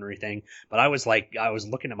iPhone or anything, but I was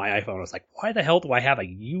looking at my iPhone. I was like, why the hell do I have a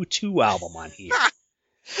U2 album on here?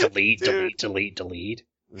 Delete.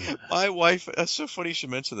 My wife, that's so funny you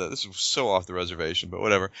should mention that. This is so off the reservation, but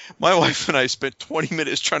whatever. My wife and I spent 20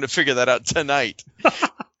 minutes trying to figure that out tonight.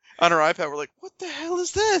 On her iPad, we're like, what the hell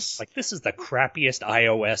is this? Like, this is the crappiest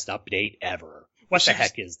iOS update ever. What the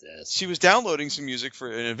heck is this? She was downloading some music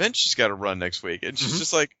for an event she's got to run next week, and she's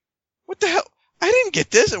just like, what the hell? I didn't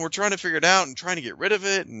get this, and we're trying to figure it out and trying to get rid of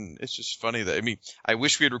it, and it's just funny that, I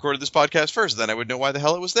wish we had recorded this podcast first, then I would know why the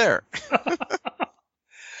hell it was there.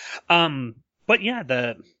 But yeah,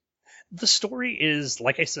 the story is,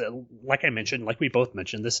 like I said, like I mentioned, like we both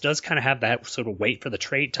mentioned, this does kind of have that sort of wait for the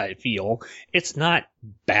trade type feel. It's not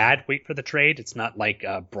bad wait for the trade. It's not like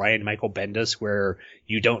Brian Michael Bendis where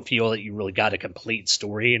you don't feel that you really got a complete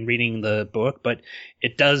story in reading the book, but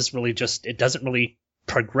it doesn't really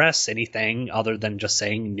progress anything other than just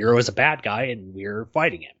saying Nero is a bad guy and we're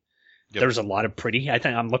fighting him. Yep. There's a lot of I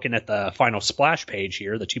think I'm looking at the final splash page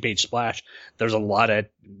here, the 2-page splash. There's a lot of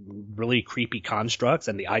really creepy constructs,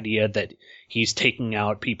 and the idea that he's taking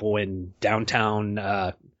out people in downtown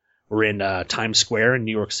or in Times Square in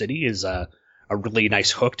New York City is a really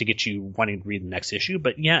nice hook to get you wanting to read the next issue.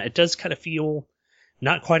 But yeah, it does kind of feel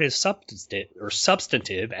not quite as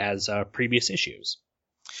substantive as previous issues.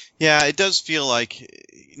 Yeah, it does feel like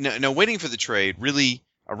no waiting for the trade really.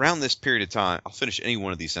 Around this period of time, I'll finish any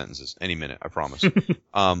one of these sentences any minute, I promise.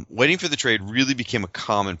 Waiting for the trade really became a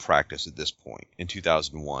common practice at this point in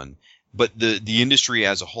 2001, but the industry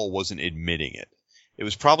as a whole wasn't admitting it. It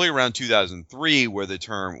was probably around 2003 where the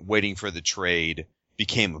term waiting for the trade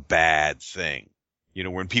became a bad thing,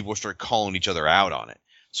 when people started calling each other out on it.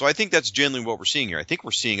 So I think that's generally what we're seeing here. I think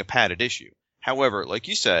we're seeing a padded issue. However, like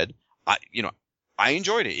you said, I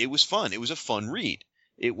enjoyed it. It was fun. It was a fun read.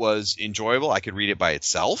 It was enjoyable. I could read it by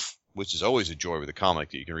itself, which is always a joy with a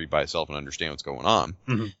comic that you can read by itself and understand what's going on.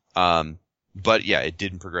 Mm-hmm. But yeah, it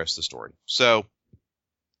didn't progress the story. So,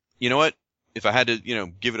 you know what? If I had to,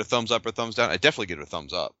 give it a thumbs up or thumbs down, I'd definitely give it a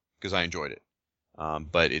thumbs up because I enjoyed it.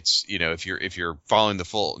 But it's, if you're following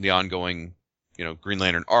the ongoing, Green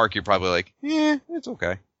Lantern arc, you're probably like, it's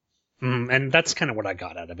okay. And that's kind of what I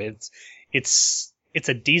got out of it. It's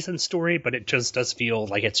a decent story, but it just does feel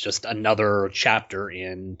like it's just another chapter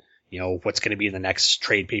in, what's going to be in the next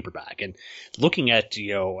trade paperback. And looking at,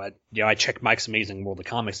 I checked Mike's Amazing World of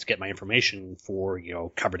Comics to get my information for,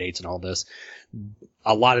 cover dates and all this.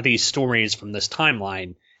 A lot of these stories from this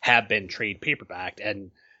timeline have been trade paperbacked,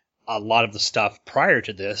 and a lot of the stuff prior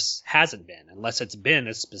to this hasn't been, unless it's been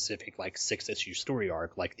a specific, 6-issue story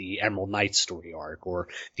arc, like the Emerald Knights story arc or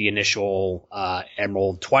the initial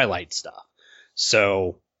Emerald Twilight stuff.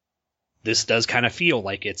 So this does kind of feel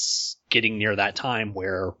like it's getting near that time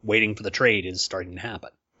where waiting for the trade is starting to happen.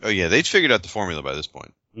 Oh, yeah. They'd figured out the formula by this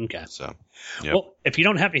point. Okay. So, yep. Well, if you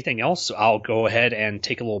don't have anything else, I'll go ahead and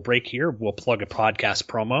take a little break here. We'll plug a podcast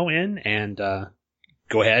promo in and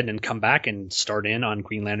go ahead and come back and start in on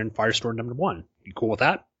Green Lantern Firestorm #1. You cool with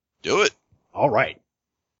that? Do it. All right.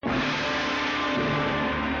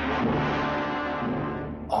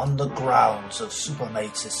 On the grounds of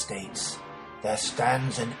Supermate's estates, there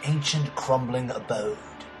stands an ancient crumbling abode.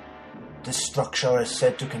 This structure is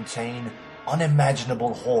said to contain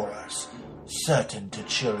unimaginable horrors, certain to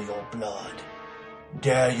chill your blood.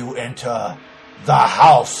 Dare you enter the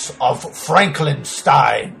House of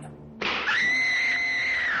Frankenstein?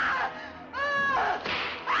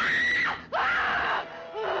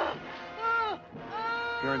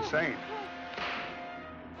 You're insane.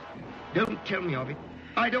 Don't tell me of it.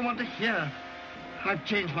 I don't want to hear. I've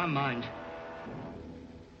changed my mind.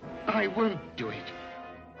 I won't do it.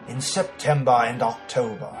 In September and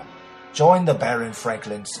October, join the Baron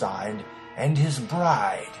Frankenstein and his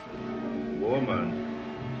bride. Woman.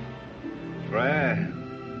 Prayer.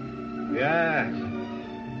 Yes.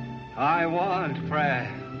 I want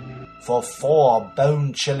prayer. For 4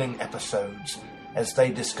 bone-chilling episodes as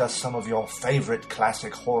they discuss some of your favorite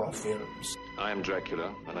classic horror films. I am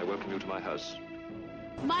Dracula, and I welcome you to my house.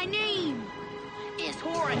 My name is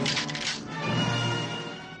Horace.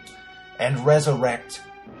 And resurrect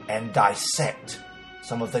and dissect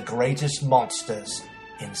some of the greatest monsters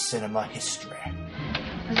in cinema history.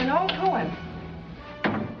 There's an old poem.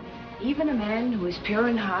 Even a man who is pure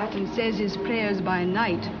in heart and says his prayers by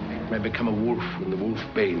night may become a wolf when the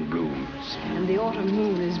wolfbane blooms. And the autumn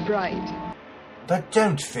moon is bright. But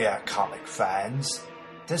don't fear, comic fans.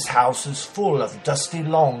 This house is full of dusty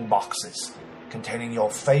long boxes containing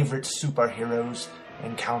your favorite superheroes'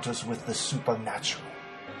 encounters with the supernatural.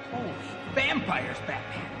 Oh, vampires,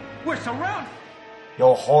 Batman. We're surrounded.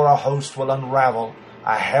 Your horror host will unravel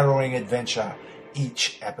a harrowing adventure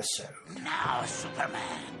each episode. Now,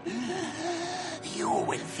 Superman, you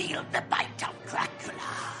will feel the bite of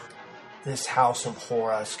Dracula. This House of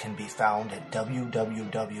Horrors can be found at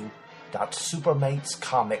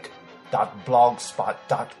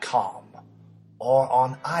www.supermatescomic.blogspot.com or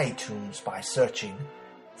on iTunes by searching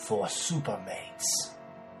for Supermates.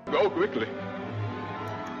 Go quickly.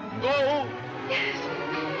 Go! Yes,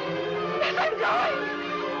 I'm going.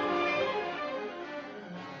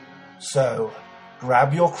 So,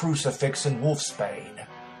 grab your crucifix and wolfsbane,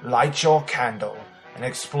 light your candle, and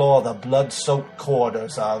explore the blood-soaked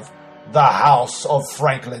corridors of The House of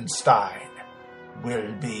Frankenstein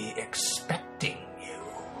will be expecting you.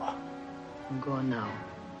 Go now,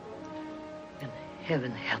 and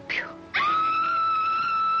heaven help you.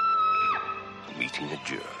 Meeting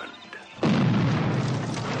adjourned.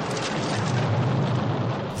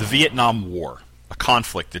 The Vietnam War, a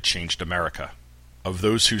conflict that changed America. Of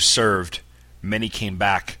those who served, many came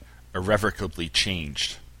back irrevocably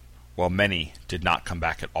changed, while many did not come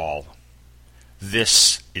back at all.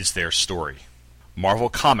 This is their story. Marvel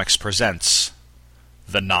Comics presents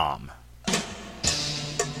The Nam.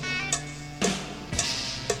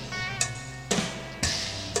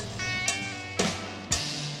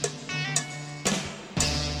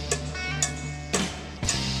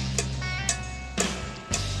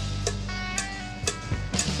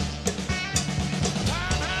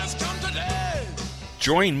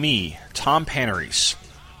 Join me, Tom Panarese,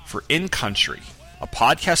 for In Country, a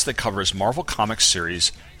podcast that covers Marvel Comics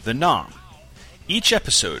series The Nam. Each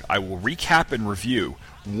episode, I will recap and review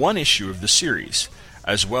one issue of the series,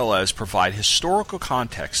 as well as provide historical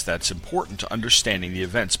context that's important to understanding the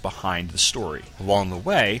events behind the story. Along the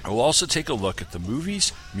way, I will also take a look at the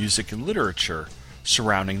movies, music, and literature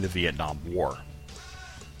surrounding the Vietnam War.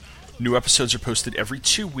 New episodes are posted every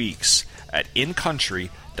 2 weeks at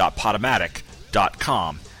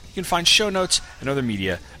incountry.podomatic.com. You can find show notes and other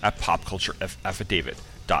media at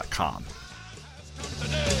popcultureaffidavit.com.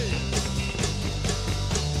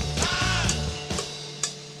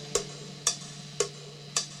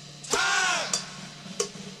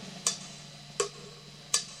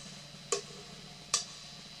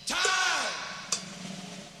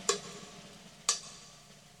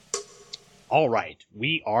 All right,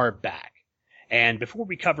 we are back. And before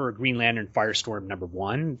we cover Green Lantern Firestorm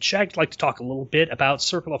 #1, Shag'd like to talk a little bit about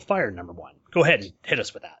Circle of Fire #1. Go ahead and hit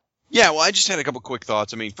us with that. Yeah, well, I just had a couple quick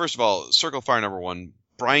thoughts. I mean, first of all, Circle of Fire #1,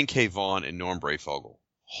 Brian K. Vaughan and Norm Breyfogle.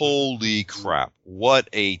 Holy crap. What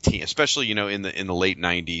a team, especially, you know, in the late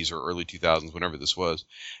 90s or early 2000s, whenever this was.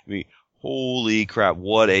 I mean, holy crap,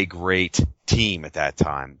 what a great team at that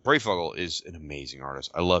time. Breyfogle is an amazing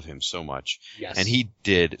artist. I love him so much. Yes. And he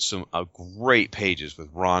did some great pages with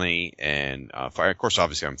Ronnie and Fire. Of course,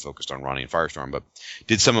 obviously, I'm focused on Ronnie and Firestorm, but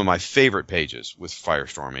did some of my favorite pages with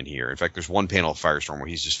Firestorm in here. In fact, there's one panel of Firestorm where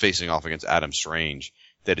he's just facing off against Adam Strange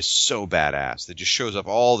that is so badass. That just shows up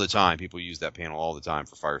all the time. People use that panel all the time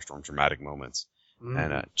for Firestorm dramatic moments.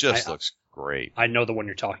 And just looks great. I know the one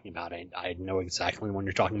you're talking about. I know exactly the one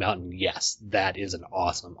you're talking about. And yes, that is an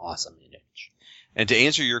awesome, awesome image. And to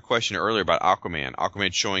answer your question earlier about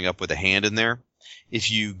Aquaman showing up with a hand in there,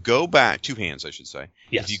 if you go back, 2 hands, I should say.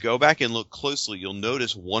 Yes. If you go back and look closely, you'll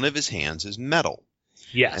notice one of his hands is metal.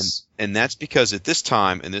 Yes. And that's because at this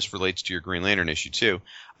time, and this relates to your Green Lantern issue too,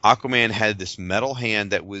 Aquaman had this metal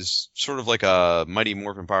hand that was sort of like a Mighty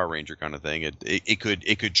Morphin Power Ranger kind of thing. It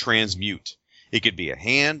could transmute. It could be a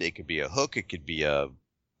hand, it could be a hook, it could be a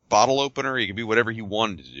bottle opener, it could be whatever he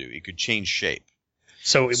wanted to do. It could change shape.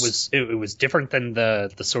 So it was different than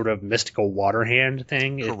the sort of mystical water hand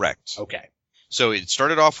thing? Correct. Okay. So it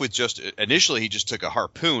started off with initially he just took a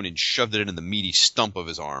harpoon and shoved it into the meaty stump of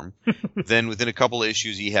his arm. Then within a couple of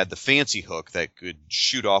issues he had the fancy hook that could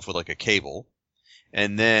shoot off with like a cable.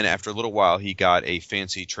 And then after a little while he got a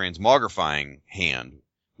fancy transmogrifying hand,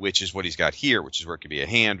 which is what he's got here, which is where it could be a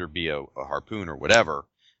hand or be a harpoon or whatever.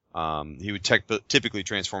 He would typically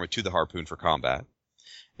transform it to the harpoon for combat.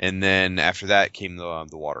 And then after that came the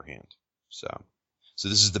water hand. So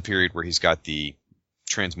this is the period where he's got the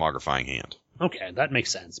transmogrifying hand. Okay, that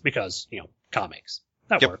makes sense because, you know, comics.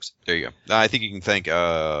 That works. There you go. I think you can thank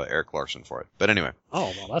Eric Larson for it. But anyway.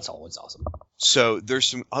 Oh, well, that's always awesome. So there's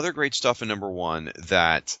some other great stuff in #1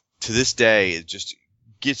 that to this day it just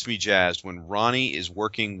gets me jazzed when Ronnie is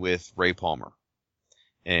working with Ray Palmer.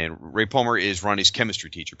 And Ray Palmer is Ronnie's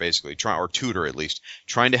chemistry teacher, basically, or tutor at least,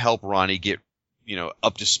 trying to help Ronnie get, you know,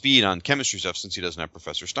 up to speed on chemistry stuff since he doesn't have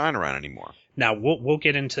Professor Stein around anymore. Now, we'll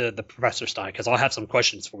get into the Professor Stein, because I'll have some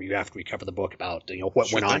questions for you after we cover the book about, you know,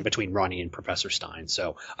 what went on between Ronnie and Professor Stein.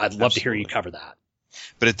 So I'd love to hear you cover that.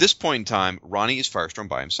 But at this point in time, Ronnie is Firestorm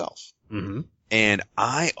by himself. Mm-hmm. And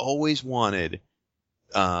I always wanted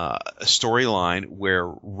a storyline where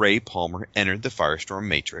Ray Palmer entered the Firestorm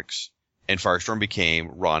Matrix and Firestorm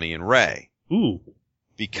became Ronnie and Ray. Ooh.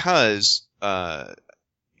 Because,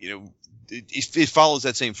 you know, it follows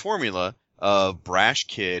that same formula of brash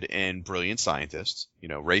kid and brilliant scientist. You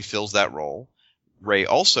know, Ray fills that role. Ray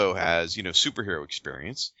also has, you know, superhero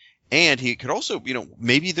experience. And he could also, you know,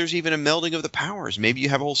 maybe there's even a melding of the powers. Maybe you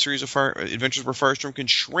have a whole series of adventures where Firestorm can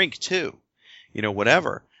shrink too. You know,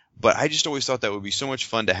 whatever. But I just always thought that would be so much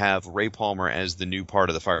fun to have Ray Palmer as the new part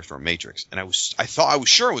of the Firestorm Matrix. And I was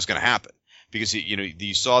sure it was going to happen. Because,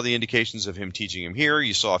 you saw the indications of him teaching him here.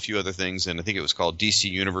 You saw a few other things, and I think it was called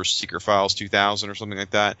DC Universe Secret Files 2000 or something like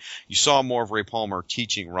that. You saw more of Ray Palmer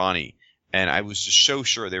teaching Ronnie, and I was just so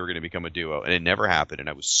sure they were going to become a duo, and it never happened, and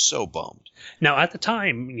I was so bummed. Now, at the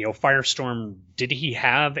time, Firestorm, did he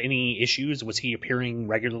have any issues? Was he appearing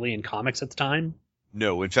regularly in comics at the time?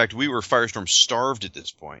 No. In fact, we were Firestorm starved at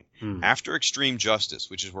this point. After Extreme Justice,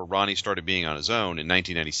 which is where Ronnie started being on his own in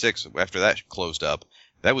 1996, after that closed up,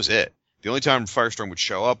 that was it. The only time Firestorm would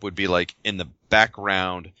show up would be like in the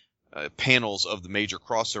background panels of the major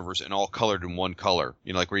crossovers and all colored in one color.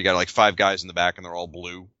 Like where you got like 5 guys in the back and they're all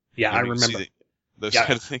blue. Yeah, I remember those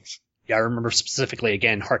kind of things. Yeah, I remember specifically,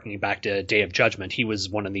 again, harkening back to Day of Judgment. He was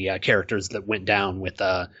one of the characters that went down with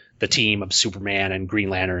the team of Superman and Green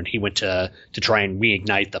Lantern. He went to try and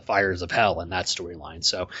reignite the fires of hell in that storyline.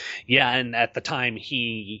 So, yeah, and at the time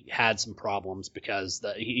he had some problems because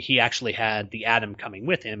he actually had the Atom coming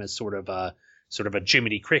with him as sort of a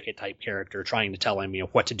Jiminy Cricket type character, trying to tell him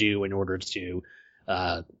what to do in order to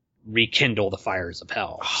rekindle the fires of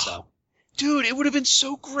hell. So. Dude, it would have been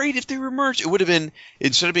so great if they were merged. It would have been,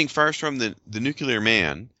 instead of being Firestorm the Nuclear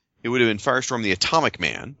Man, it would have been Firestorm the Atomic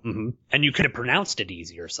Man. Mm-hmm. And you could have pronounced it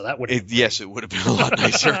easier, so that would have been... Yes, it would have been a lot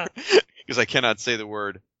nicer. Because I cannot say the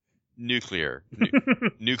word nuclear.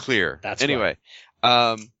 Nuclear. That's anyway.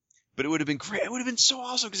 Right. But it would have been great. It would have been so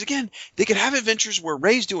awesome. Because, again, they could have adventures where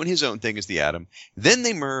Ray's doing his own thing as the Atom. Then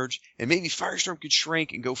they merge, and maybe Firestorm could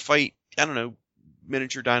shrink and go fight, I don't know,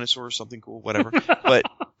 miniature dinosaurs, something cool, whatever. But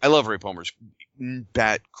I love Ray Palmer's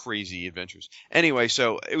bat crazy adventures. Anyway,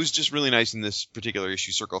 so it was just really nice in this particular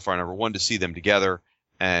issue, Circle of Fire #1, to see them together,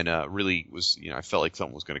 and really was, I felt like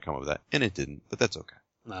something was going to come of that, and it didn't, but that's okay.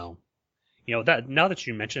 No. That now that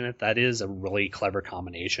you mention it, that is a really clever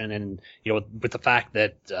combination, and with the fact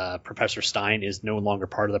that Professor Stein is no longer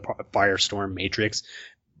part of the Firestorm Matrix,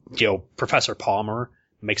 Professor Palmer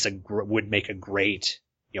would make a great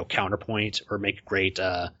counterpoint, or make a great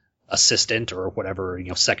assistant, or whatever,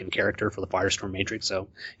 second character for the Firestorm Matrix. So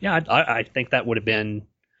yeah, I think that would have been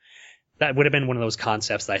one of those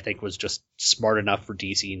concepts that I think was just smart enough for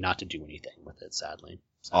DC not to do anything with it, sadly.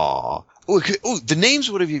 So. Aw. Oh, the names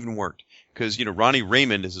would have even worked, because Ronnie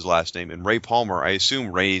Raymond is his last name, and Ray Palmer, I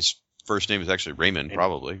assume Ray's first name is actually Raymond,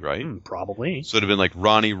 probably, right? Probably. So it would have been like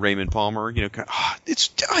Ronnie Raymond Palmer. It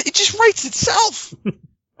just writes itself.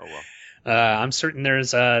 Oh well. I'm certain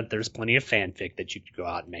there's plenty of fanfic that you could go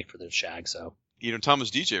out and make for this shag. So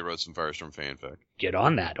Thomas DJ wrote some Firestorm fanfic. Get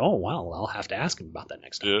on that. Oh wow, I'll have to ask him about that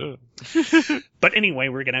next time. Yeah. But anyway,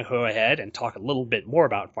 we're gonna go ahead and talk a little bit more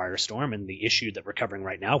about Firestorm and the issue that we're covering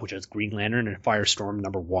right now, which is Green Lantern and Firestorm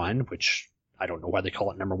 #1, which I don't know why they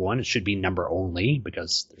call it #1. It should be number only,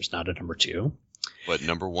 because there's not a number 2. But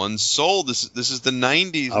 #1 sold. This is the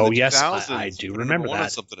 90s. Oh and the yes, 2000s. I do remember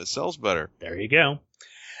that. Something that sells better. There you go.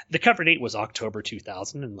 The cover date was October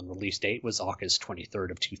 2000, and the release date was August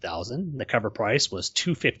 23rd of 2000. The cover price was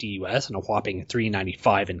 $2.50 US and a whopping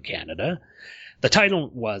 $3.95 in Canada. The title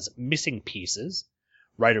was Missing Pieces.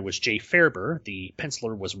 Writer was Jay Faerber. The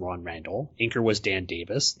penciler was Ron Randall. Inker was Dan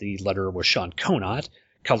Davis. The letterer was Sean Conant.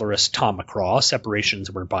 Colorist Tom McCraw.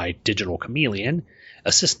 Separations were by Digital Chameleon.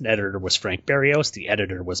 Assistant editor was Frank Barrios. The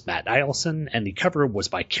editor was Matt Eielson. And the cover was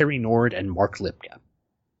by Kerry Nord and Mark Lipka.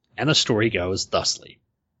 And the story goes thusly.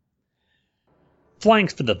 Flying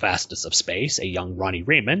through the vastness of space, a young Ronnie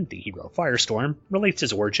Raymond, the hero Firestorm, relates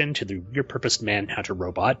his origin to the repurposed manhunter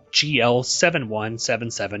robot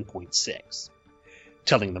GL7177.6.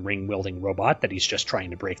 Telling the ring-wielding robot that he's just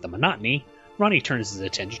trying to break the monotony, Ronnie turns his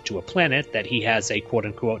attention to a planet that he has a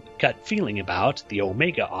quote-unquote gut feeling about, the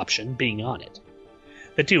Omega option being on it.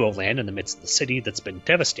 The duo land in the midst of the city that's been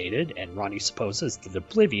devastated, and Ronnie supposes that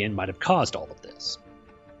Oblivion might have caused all of this.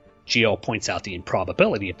 GL points out the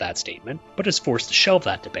improbability of that statement, but is forced to shelve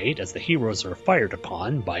that debate as the heroes are fired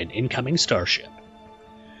upon by an incoming starship.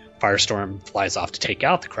 Firestorm flies off to take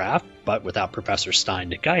out the craft, but without Professor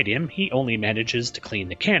Stein to guide him, he only manages to clean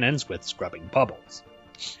the cannons with scrubbing bubbles.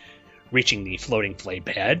 Reaching the floating flame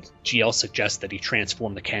head, GL suggests that he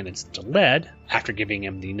transform the cannons into lead after giving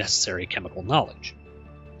him the necessary chemical knowledge.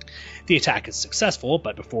 The attack is successful,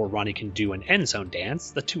 but before Ronnie can do an end zone dance,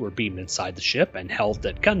 the two are beamed inside the ship and held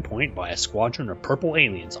at gunpoint by a squadron of purple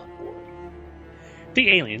aliens on board.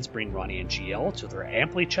 The aliens bring Ronnie and GL to their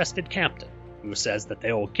amply chested captain, who says that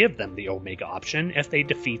they will give them the Omega option if they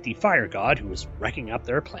defeat the fire god who is wrecking up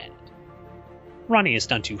their planet. Ronnie is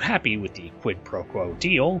none too happy with the quid pro quo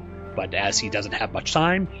deal, but as he doesn't have much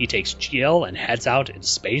time, he takes GL and heads out into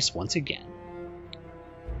space once again.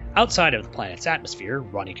 Outside of the planet's atmosphere,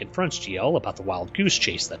 Ronnie confronts GL about the wild goose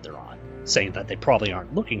chase that they're on, saying that they probably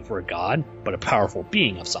aren't looking for a god, but a powerful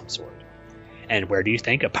being of some sort. And where do you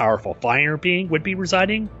think a powerful fire being would be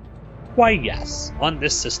residing? Why yes, on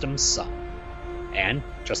this system's sun. And,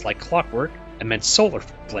 just like clockwork, immense solar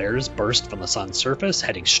flares burst from the sun's surface,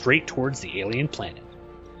 heading straight towards the alien planet.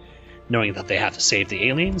 Knowing that they have to save the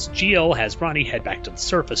aliens, GL has Ronnie head back to the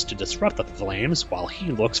surface to disrupt the flames while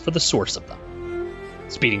he looks for the source of them.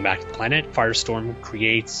 Speeding back to the planet, Firestorm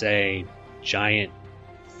creates a giant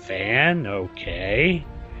fan, okay,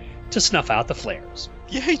 to snuff out the flares.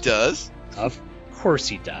 Yeah, he does. Of course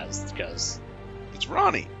he does, because it's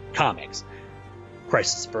Ronnie. Comics.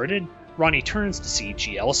 Crisis averted, Ronnie turns to see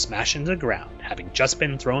GL smash into the ground, having just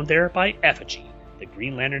been thrown there by Effigy, the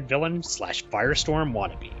Green Lantern villain / Firestorm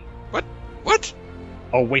wannabe. What?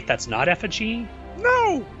 Oh, wait, that's not Effigy?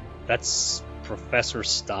 No! That's Professor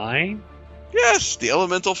Stein? Yes, the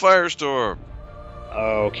Elemental Firestorm.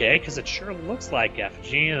 Okay, because it sure looks like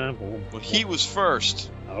Effigy. Well, he was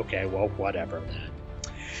first. Okay, well, whatever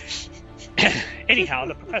then. Anyhow,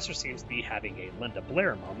 the professor seems to be having a Linda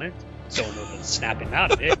Blair moment, so in order to snap him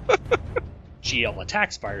out of it, GL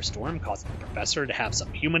attacks Firestorm, causing the professor to have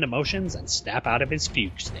some human emotions and snap out of his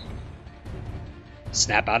fugue state.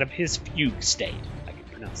 Snap out of his fugue state. I can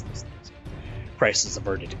pronounce these things. Crisis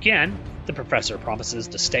averted again. The professor promises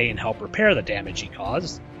to stay and help repair the damage he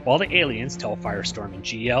caused, while the aliens tell Firestorm and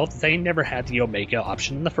GL that they never had the Omega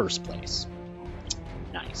option in the first place.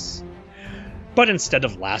 Nice. But instead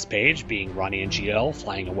of the last page being Ronnie and GL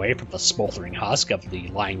flying away from the smoldering husk of the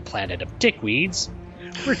lying planet of dickweeds,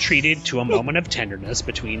 we're treated to a moment of tenderness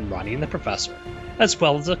between Ronnie and the professor, as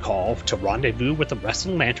well as a call to rendezvous with the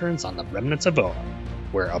resting lanterns on the remnants of Oa,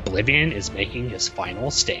 where Oblivion is making his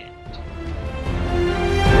final stand.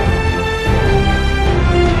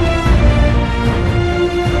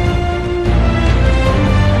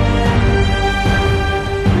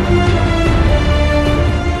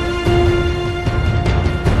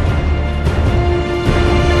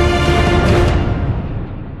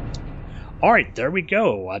 Alright, there we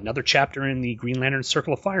go. Another chapter in the Green Lantern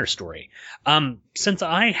Circle of Fire story. Since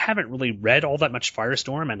I haven't really read all that much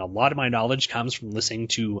Firestorm, and a lot of my knowledge comes from listening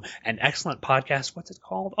to an excellent podcast, what's it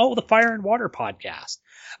called? Oh, the Fire and Water podcast.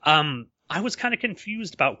 I was kind of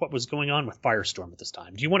confused about what was going on with Firestorm at this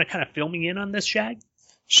time. Do you want to kind of fill me in on this, Shag?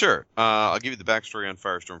 Sure. I'll give you the backstory on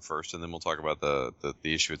Firestorm first, and then we'll talk about the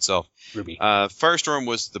issue itself. Ruby. Firestorm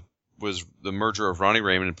was the merger of Ronnie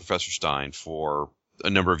Raymond and Professor Stein for a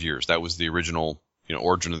number of years. That was the original,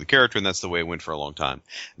 origin of the character, and that's the way it went for a long time.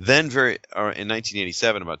 Then, in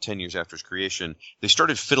 1987, about 10 years after its creation, they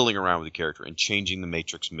started fiddling around with the character and changing the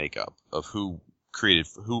Matrix makeup of who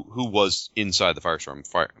was inside the Firestorm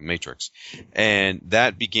Matrix, and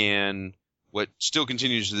that began what still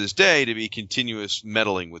continues to this day to be continuous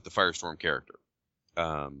meddling with the Firestorm character.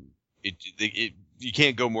 You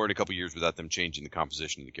can't go more than a couple years without them changing the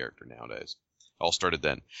composition of the character nowadays. All started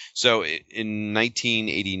then. So in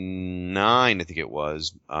 1989, I think it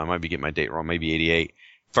was, I might be getting my date wrong, maybe 88,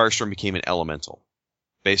 Firestorm became an elemental.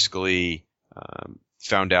 Basically,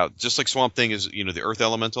 found out, just like Swamp Thing is, the Earth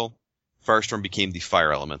elemental, Firestorm became the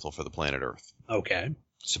fire elemental for the planet Earth. Okay.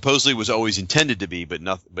 Supposedly was always intended to be, but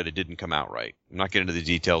it didn't come out right. I'm not getting into the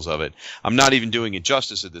details of it. I'm not even doing it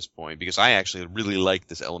justice at this point, because I actually really liked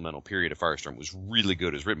this elemental period of Firestorm. It was really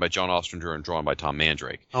good. It was written by John Ostrander and drawn by Tom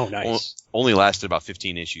Mandrake. Oh, nice. Only lasted about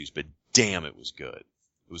 15 issues, but damn, it was good.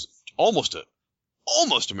 It was almost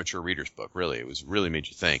a mature reader's book, really. It was really made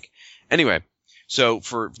you think. Anyway, so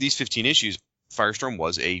for these 15 issues, Firestorm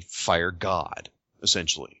was a fire god,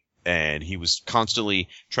 essentially. And he was constantly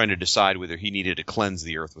trying to decide whether he needed to cleanse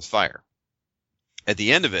the earth with fire. At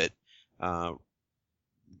the end of it, and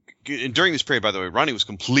during this period, by the way, Ronnie was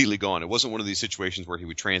completely gone. It wasn't one of these situations where he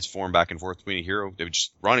would transform back and forth between a hero.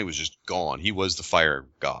 Ronnie was just gone. He was the fire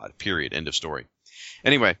god, period, end of story.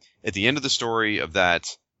 Anyway, at the end of the story of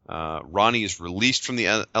that, Ronnie is released from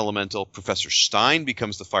the elemental. Professor Stein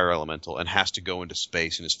becomes the fire elemental and has to go into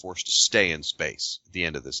space and is forced to stay in space at the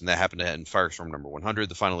end of this. And that happened in Firestorm number 100,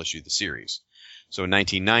 the final issue of the series. So in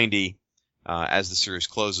 1990, as the series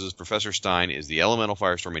closes, Professor Stein is the elemental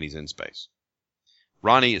Firestorm and he's in space.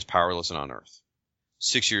 Ronnie is powerless and on Earth.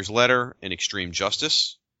 6 years later, in Extreme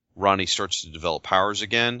Justice, Ronnie starts to develop powers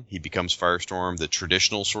again. He becomes Firestorm, the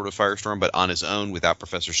traditional sort of Firestorm, but on his own without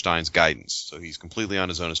Professor Stein's guidance. So he's completely on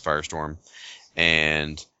his own as Firestorm.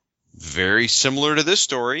 And very similar to this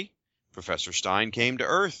story, Professor Stein came to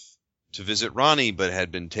Earth to visit Ronnie, but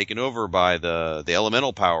had been taken over by the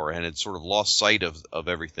elemental power and had sort of lost sight of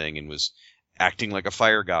everything and was acting like a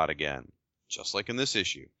fire god again, just like in this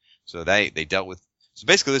issue. So they dealt with So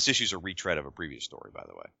basically, this issue is a retread of a previous story, by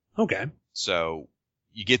the way. Okay. So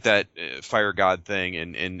you get that fire god thing,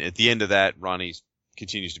 and at the end of that, Ronnie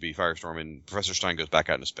continues to be Firestorm, and Professor Stein goes back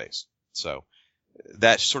out into space. So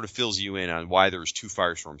that sort of fills you in on why there's 2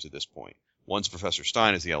 Firestorms at this point. One's Professor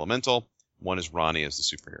Stein as the elemental, one is Ronnie as the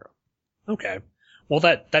superhero. Okay. Well,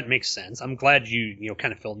 that makes sense. I'm glad you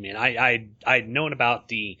kind of filled me in. I'd known about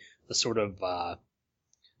the sort of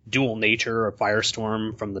dual nature of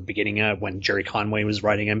Firestorm from the beginning of when Jerry Conway was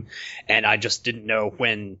writing him, and I just didn't know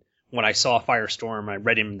when I saw Firestorm, I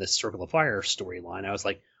read him the Circle of Fire storyline, I was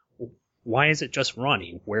like, why is it just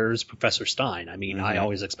Ronnie? Where's Professor Stein? I mean, I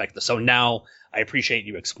always expect this. So now I appreciate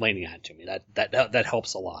you explaining that to me. That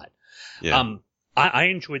helps a lot. Yeah. I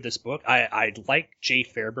enjoyed this book. I like Jay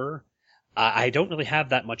Faerber. I don't really have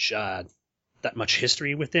that much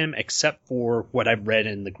history with him, except for what I've read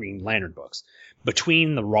in the Green Lantern books.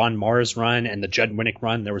 Between the Ron Mars run and the Judd Winnick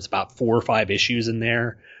run, there was about 4 or 5 issues in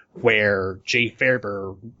there where Jay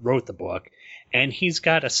Faerber wrote the book, and he's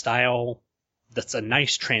got a style that's a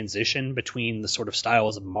nice transition between the sort of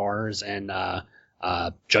styles of Mars and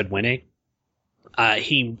Judd Winnick.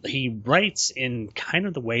 He writes in kind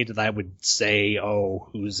of the way that I would say, who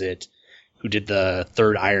did the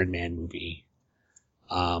 3rd Iron Man movie?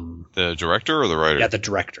 The director or the writer? Yeah, the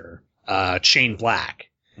director. Shane Black.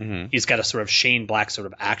 Mm-hmm. He's got a sort of Shane Black sort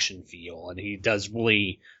of action feel, and he does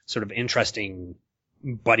really sort of interesting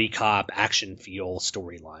buddy cop action feel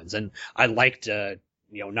storylines. And I liked,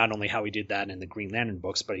 not only how he did that in the Green Lantern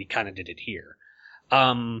books, but he kind of did it here.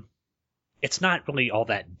 It's not really all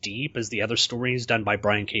that deep as the other stories done by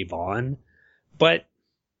Brian K. Vaughan, but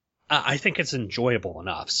I think it's enjoyable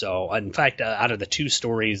enough. So, in fact, out of the 2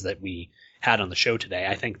 stories that we had on the show today,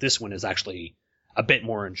 I think this one is actually a bit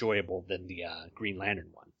more enjoyable than the Green Lantern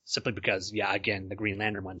one. Simply because, again, the Green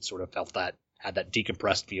Lantern one sort of had that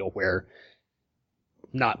decompressed feel where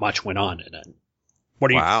not much went on in it.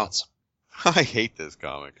 What are your thoughts? I hate this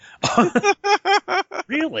comic.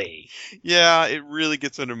 Really? Yeah, it really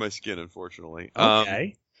gets under my skin, unfortunately.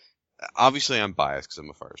 Okay. Obviously, I'm biased because I'm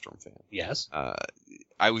a Firestorm fan. Yes.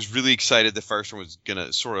 I was really excited that Firestorm was going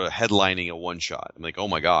to sort of headlining a one-shot. I'm like, oh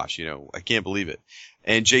my gosh, I can't believe it.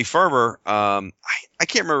 And Jay Faerber, I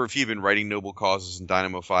can't remember if he'd been writing Noble Causes and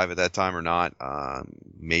Dynamo 5 at that time or not.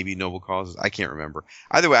 Maybe Noble Causes. I can't remember.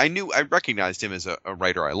 Either way, I recognized him as a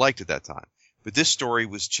writer I liked at that time. But this story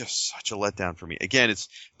was just such a letdown for me. Again, it's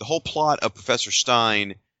the whole plot of Professor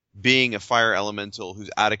Stein being a fire elemental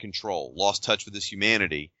who's out of control, lost touch with his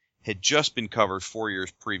humanity, had just been covered 4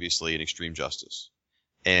 years previously in Extreme Justice.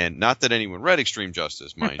 And not that anyone read Extreme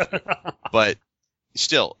Justice, mind you, but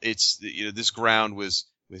still, it's, this ground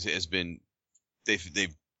has been,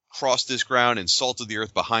 they've crossed this ground and salted the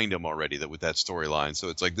earth behind them already with that storyline. So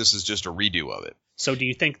it's like, this is just a redo of it. So do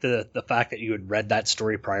you think the fact that you had read that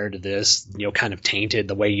story prior to this, kind of tainted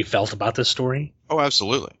the way you felt about this story? Oh,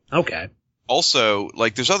 absolutely. Okay. Also,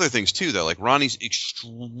 there's other things too, though. Ronnie's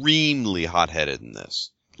extremely hot-headed in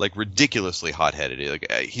this. Ridiculously hot-headed.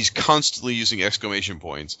 He's constantly using exclamation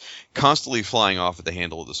points, constantly flying off at the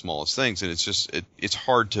handle of the smallest things, and it's just, it's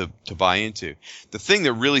hard to buy into. The thing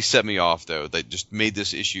that really set me off, though, that just made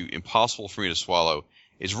this issue impossible for me to swallow,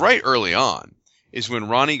 is right early on, is when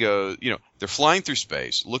Ronnie goes, they're flying through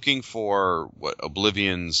space, looking for,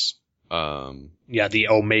 Oblivion's, the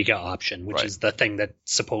Omega option, which right. is the thing that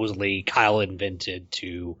supposedly Kyle invented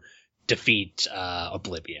to defeat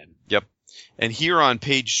Oblivion. Yep. And here on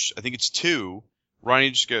page, I think it's 2,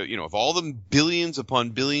 Ronnie just goes, of all the billions upon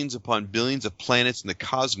billions upon billions of planets in the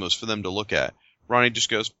cosmos for them to look at, Ronnie just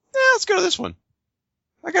goes, let's go to this one.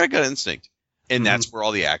 I got a gut instinct. And that's where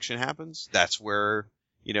all the action happens. That's where,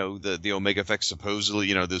 the Omega effect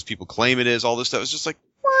supposedly, those people claim it is, all this stuff. It's just like,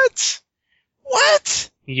 what?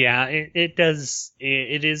 Yeah, it does.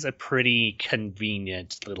 It is a pretty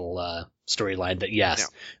convenient little storyline that, yes,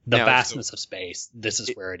 the vastness of space, this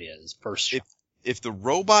is where it is. First shot. If the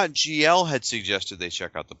robot GL had suggested they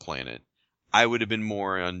check out the planet, I would have been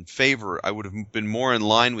more in favor. I would have been more in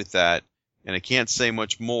line with that. And I can't say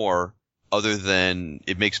much more other than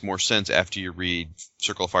it makes more sense after you read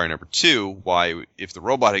Circle of Fire number 2. Why, if the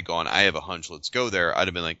robot had gone, I have a hunch, let's go there, I'd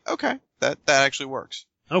have been like, okay, that actually works.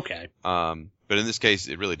 Okay. But in this case,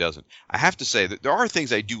 it really doesn't. I have to say that there are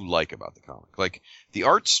things I do like about the comic. The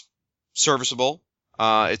art's serviceable.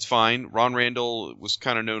 It's fine. Ron Randall was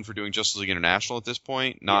kind of known for doing Justice League International at this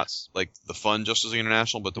point. Not the fun Justice League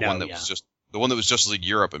International, but the one that was Justice League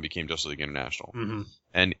Europe and became Justice League International. Mm-hmm.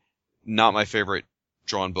 And not my favorite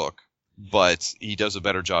drawn book, but he does a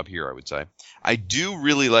better job here, I would say. I do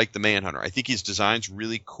really like the Manhunter. I think his design's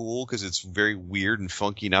really cool because it's very weird and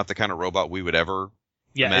funky, not the kind of robot we would ever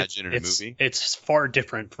imagine in a movie. It's far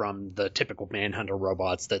different from the typical Manhunter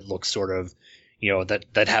robots that look sort of,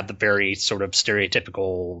 that have the very sort of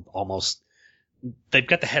stereotypical, almost, they've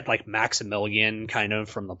got the head like Maximilian kind of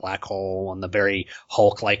from the Black Hole, and the very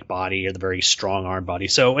Hulk-like body, or the very strong arm body.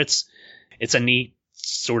 So it's a neat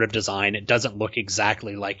sort of design. It doesn't look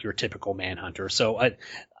exactly like your typical Manhunter. So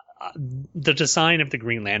the design of the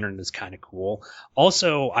Green Lantern is kind of cool.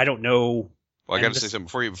 Also, I don't know. Well, I got to say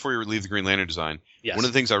something before you leave the Green Lantern design. Yes. One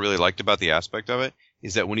of the things I really liked about the aspect of it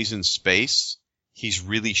is that when he's in space, he's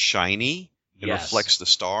really shiny. It reflects the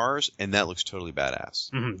stars, and that looks totally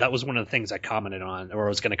badass. Mm-hmm. That was one of the things I commented on, or I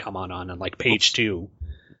was going to comment on like page 2.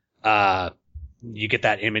 You get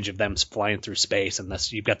that image of them flying through space, and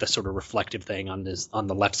you've got this sort of reflective thing on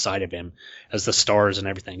the left side of him as the stars and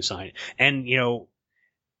everything shine. And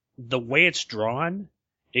the way it's drawn,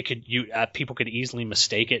 people could easily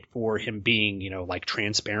mistake it for him being like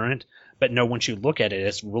transparent. But no, once you look at it,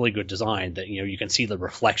 it's really good design that you can see the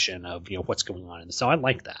reflection of what's going on. And so I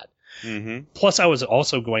like that. Mm-hmm. Plus, I was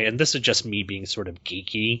also going, and this is just me being sort of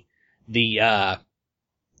geeky. The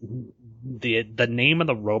name of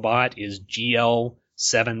the robot is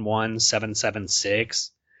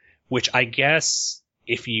GL71776, which I guess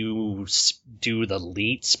if you do the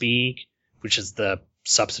Leet speak, which is the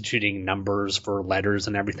substituting numbers for letters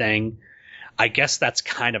and everything, I guess that's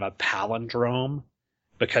kind of a palindrome,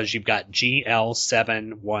 because you've got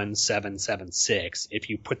GL71776. If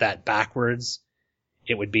you put that backwards,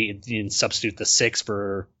 it would be, you substitute the 6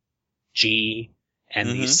 for G and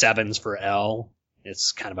the 7s for L.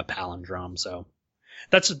 It's kind of a palindrome. So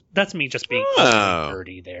that's me just being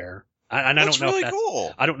nerdy there. And I don't know really if that's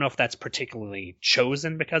cool. I don't know if that's particularly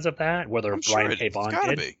chosen because of that, whether Brian K. Vaughan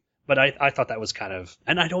did. Be. But I thought that was kind of,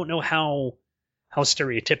 and I don't know how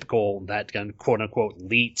stereotypical that quote unquote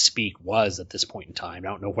Leet speak was at this point in time. I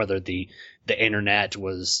don't know whether the internet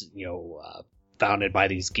was founded by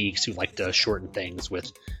these geeks who like to shorten things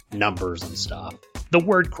with numbers and stuff. The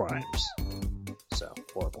word crimes. So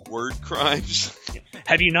horrible. Word crimes. Yeah.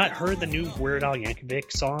 Have you not heard the new Weird Al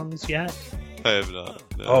Yankovic songs yet? I have not.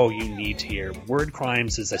 No. Oh, you need to hear. Word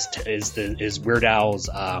Crimes is Weird Al's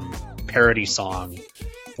parody song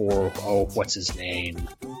for what's his name?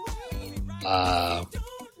 I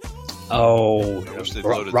wish they'd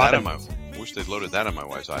loaded that on my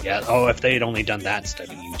wife's iPad. Yeah. Oh, if they had only done that instead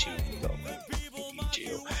of YouTube.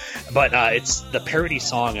 But it's the parody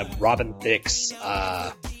song of Robin Thicke's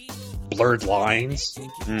Blurred Lines,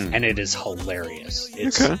 and it is hilarious.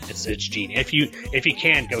 It's genius. If you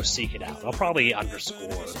can, go seek it out. I'll probably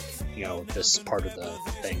underscore this part of the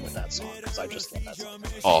thing with that song, because I just love that song.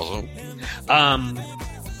 Awesome.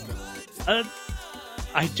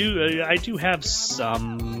 I do have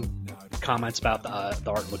some comments about the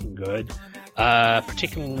art looking good,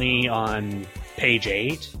 particularly on page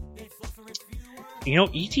 8.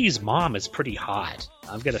 E.T.'s mom is pretty hot.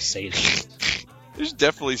 I'm gonna say that. There's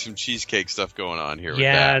definitely some cheesecake stuff going on here.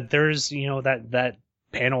 Yeah, with that. There's that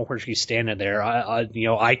panel where she's standing there.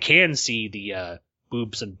 I can see the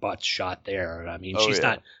boobs and butts shot there. I mean, she's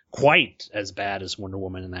not quite as bad as Wonder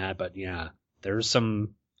Woman in that, but yeah, there's 2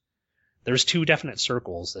 definite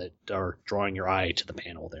circles that are drawing your eye to the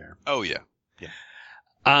panel there. Oh yeah.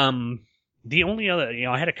 The only other,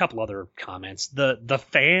 I had a couple other comments. The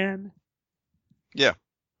fan. Yeah.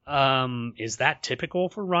 Is that typical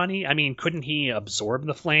for Ronnie? I mean, couldn't he absorb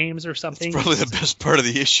the flames or something? That's probably the best part of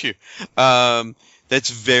the issue. That's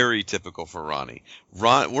very typical for Ronnie.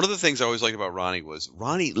 One of the things I always liked about Ronnie was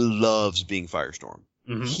Ronnie loves being Firestorm.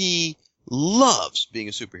 Mm-hmm. He loves being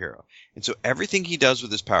a superhero. And so everything he does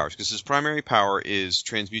with his powers, because his primary power is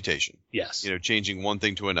transmutation. Yes. Changing one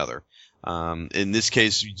thing to another. In this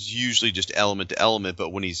case, it's usually just element to element,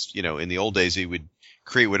 but when he's, in the old days, he would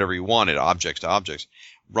create whatever he wanted, objects to objects.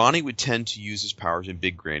 Ronnie would tend to use his powers in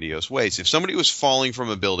big, grandiose ways. If somebody was falling from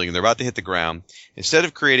a building and they're about to hit the ground, instead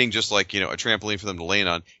of creating just like, a trampoline for them to land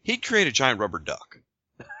on, he'd create a giant rubber duck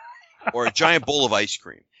or a giant bowl of ice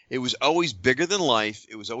cream. It was always bigger than life.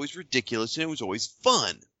 It was always ridiculous, and it was always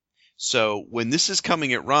fun. So when this is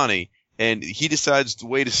coming at Ronnie and he decides the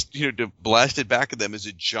way to blast it back at them is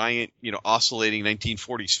a giant, oscillating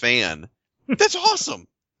 1940s fan, that's awesome.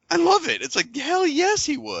 I love it. It's like, hell yes,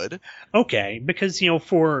 he would. Okay, because,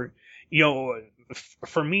 for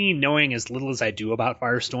me, knowing as little as I do about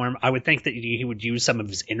Firestorm, I would think that he would use some of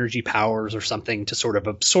his energy powers or something to sort of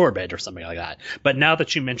absorb it or something like that. But now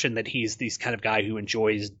that you mentioned that he's this kind of guy who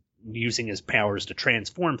enjoys using his powers to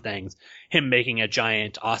transform things, him making a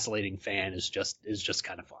giant oscillating fan is just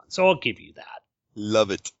kind of fun. So I'll give you that.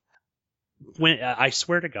 Love it. When I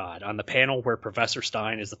swear to God, on the panel where Professor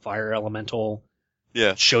Stein is the fire elemental,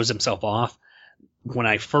 yeah, shows himself off, when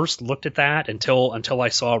I first looked at that, until I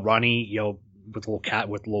saw Ronnie, with a little cat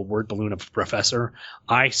with a little word balloon of Professor,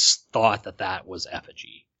 I thought that was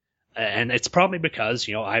effigy. And it's probably because,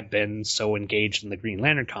 I've been so engaged in the Green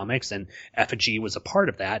Lantern comics, and effigy was a part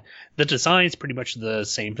of that. The design's pretty much the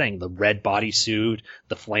same thing. The red bodysuit,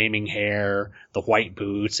 the flaming hair, the white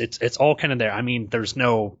boots. It's all kind of there. I mean, there's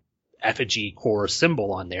no effigy core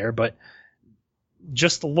symbol on there, but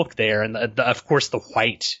just the look there, and of course the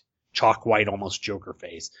white, chalk white, almost Joker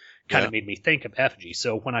face kind of made me think of effigy.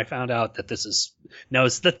 So when I found out that is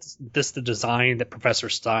this the design that Professor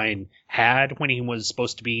Stein had when he was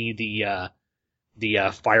supposed to be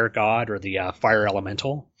the fire god or the fire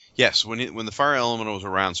elemental? Yes, when the fire elemental was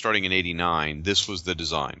around starting in 89, this was the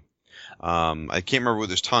design. I can't remember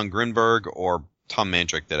whether it was Tom Grinberg or Tom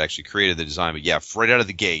Mandrake that actually created the design, but yeah, right out of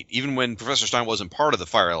the gate, even when Professor Stein wasn't part of the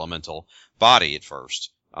fire elemental body at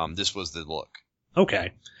first, this was the look.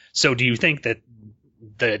 Okay. So do you think that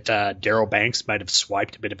Darryl Banks might have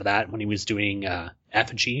swiped a bit of that when he was doing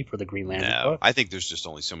effigy for the Green Lantern book? I think there's just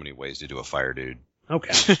only so many ways to do a fire dude.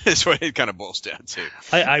 Okay. That's what it kind of boils down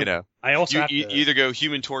to. I also you either go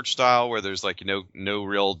Human Torch style, where there's like no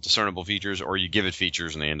real discernible features, or you give it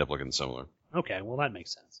features and they end up looking similar. Okay, well that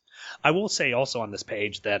makes sense. I will say also on this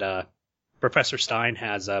page that Professor Stein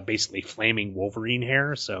has basically flaming Wolverine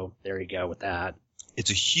hair, so there you go with that. It's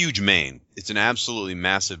a huge mane. It's an absolutely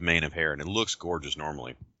massive mane of hair, and it looks gorgeous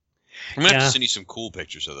normally. I'm gonna have to send you some cool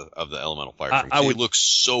pictures of the Elemental Fire. It looks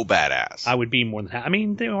so badass. I would be more than happy. I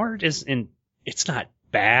mean, the art it's not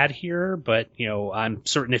bad here, but I'm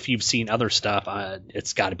certain if you've seen other stuff,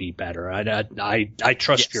 it's got to be better. I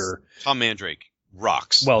trust your Tom Mandrake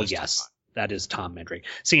rocks. Well, yes. That is Tom Mandrake.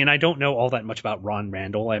 See, and I don't know all that much about Ron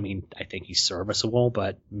Randall. I mean, I think he's serviceable,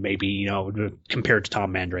 but maybe, compared to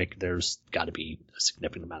Tom Mandrake, there's got to be a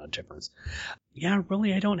significant amount of difference. Yeah,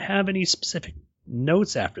 really, I don't have any specific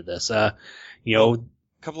notes after this. A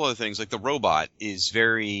couple other things, like the robot is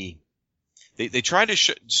very... They try to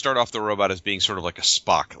start off the robot as being sort of like a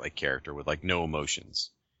Spock-like character with like no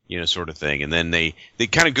emotions, sort of thing. And then they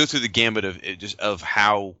kind of go through the gambit of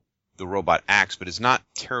how the robot acts, but it's not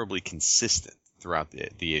terribly consistent throughout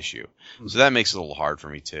the issue. So that makes it a little hard for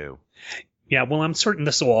me too. Yeah, well, I'm certain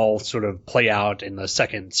this will all sort of play out in the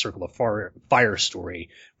second Circle of Fire story,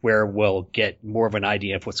 where we'll get more of an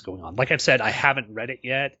idea of what's going on. Like I've said, I haven't read it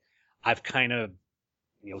yet. I've kind of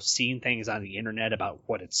seen things on the internet about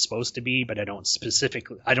what it's supposed to be, but I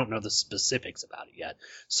don't know the specifics about it yet.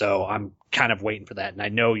 So I'm kind of waiting for that. And I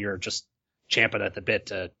know you're just champing at the bit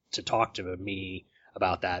to talk to me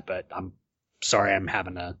about that, but I'm sorry I'm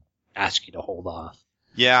having to ask you to hold off.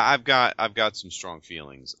 Yeah, I've got some strong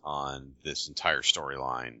feelings on this entire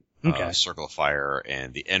storyline, Circle of Fire,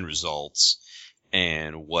 and the end results,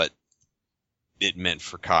 and what it meant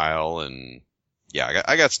for Kyle, and yeah,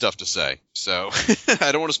 I got stuff to say. So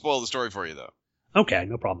I don't want to spoil the story for you, though. Okay,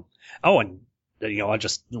 no problem. Oh, and I'll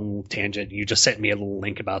just tangent. You just sent me a little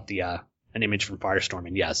link about the an image from Firestorm,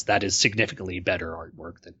 and yes, that is significantly better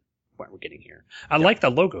artwork than what we're getting here. I like the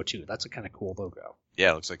logo too. That's a kind of cool logo.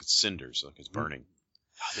 Yeah, it looks like it's cinders, like it's burning.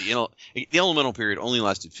 The Elemental period only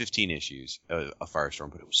lasted 15 issues of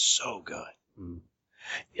Firestorm, but it was so good.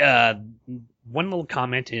 One little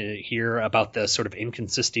comment here about the sort of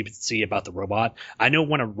inconsistency about the robot. I know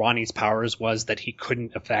one of Ronnie's powers was that he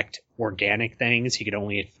couldn't affect organic things. He could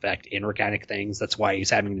only affect inorganic things. That's why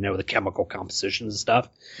he's having to know the chemical compositions and stuff.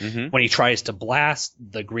 Mm-hmm. When he tries to blast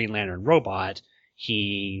the Green Lantern robot,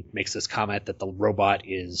 he makes this comment that the robot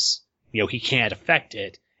is, he can't affect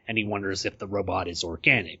it, and he wonders if the robot is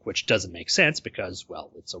organic, which doesn't make sense because,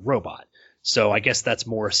 well, it's a robot. So I guess that's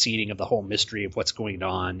more a seeding of the whole mystery of what's going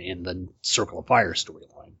on in the Circle of Fire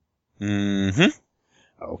storyline. Mm-hmm.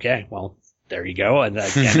 Okay, well, there you go. And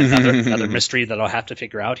again, another mystery that I'll have to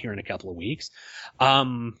figure out here in a couple of weeks. I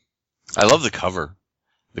love the cover.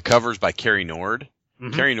 The cover's by Kerry Nord.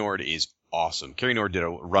 Mm-hmm. Kerry Nord is awesome. Kerry Nord did a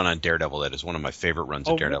run on Daredevil that is one of my favorite runs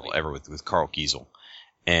of Daredevil ever with Carl Kiesel.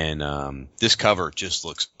 And this cover just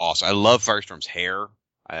looks awesome. I love Firestorm's hair.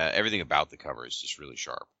 Everything about the cover is just really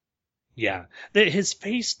sharp. Yeah, his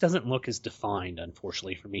face doesn't look as defined,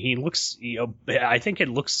 unfortunately, for me. He looks, I think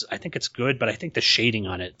it's good, but I think the shading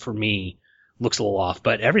on it, for me, looks a little off.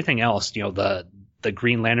 But everything else, the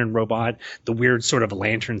Green Lantern robot, the weird sort of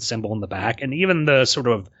lantern symbol in the back, and even the sort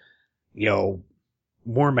of,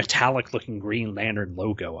 more metallic-looking Green Lantern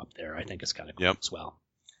logo up there, I think is kind of cool as well.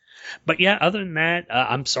 But yeah, other than that,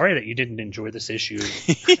 I'm sorry that you didn't enjoy this issue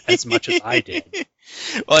as much as I did.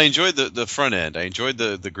 Well, I enjoyed the front end. I enjoyed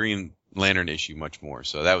the Green Lantern issue much more.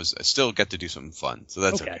 So I still got to do something fun. So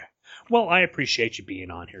that's okay. Well, I appreciate you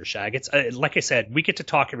being on here, Shag. It's like I said, we get to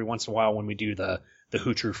talk every once in a while when we do the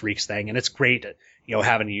Who True Freaks thing, and it's great,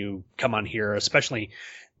 having you come on here, especially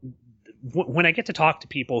when I get to talk to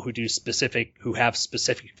people who have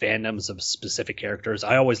specific fandoms of specific characters.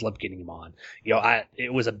 I always love getting them on.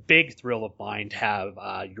 It was a big thrill of mine to have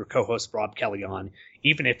your co-host Rob Kelly on,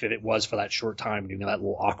 even if it was for that short time doing that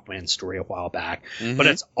little Aquaman story a while back. Mm-hmm. But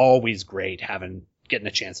it's always great getting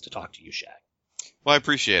a chance to talk to you, Shag. Well, I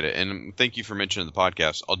appreciate it, and thank you for mentioning the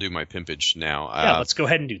podcast. I'll do my pimpage now. Yeah, let's go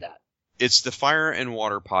ahead and do that. It's the Fire and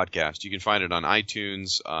Water Podcast. You can find it on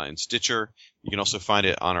iTunes and Stitcher. You can also find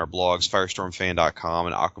it on our blogs, firestormfan.com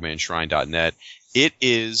and aquamanshrine.net. It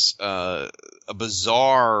is a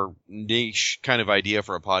bizarre niche kind of idea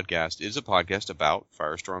for a podcast. It is a podcast about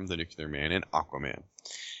Firestorm, the Nuclear Man, and Aquaman.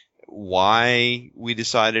 Why we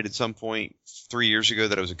decided at some point 3 years ago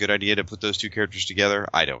that it was a good idea to put those two characters together,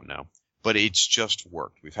 I don't know. But it's just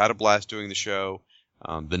worked. We've had a blast doing the show.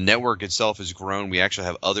 The network itself has grown. We actually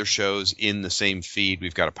have other shows in the same feed.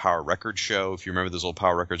 We've got a Power Records show, if you remember those old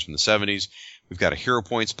Power Records from the 70s. We've got a Hero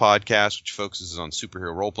Points podcast, which focuses on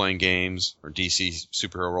superhero role-playing games, or DC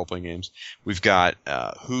superhero role-playing games. We've got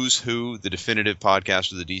Who's Who, the definitive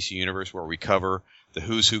podcast of the DC Universe, where we cover the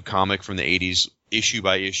Who's Who comic from the 80s, issue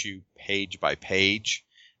by issue, page by page,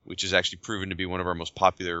 which has actually proven to be one of our most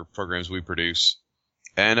popular programs we produce.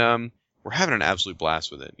 And we're having an absolute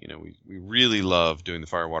blast with it. We really love doing the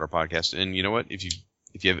Fire and Water podcast. And you know what? If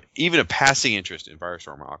you have even a passing interest in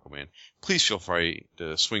Firestorm or Aquaman, please feel free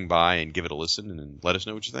to swing by and give it a listen and let us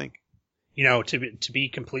know what you think. To be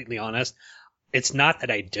completely honest, it's not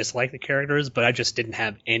that I dislike the characters, but I just didn't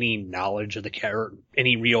have any knowledge of the character,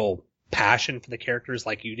 any real passion for the characters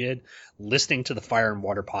like you did. Listening to the Fire and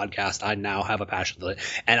Water podcast, I now have a passion for it,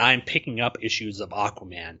 and I'm picking up issues of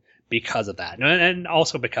Aquaman because of that, and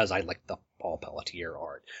also because I like the Paul Pelletier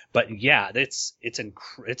art. But yeah, it's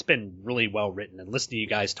been really well written, and listening to you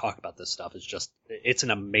guys talk about this stuff it's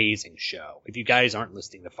an amazing show. If you guys aren't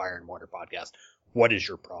listening to Fire and Water podcast, what is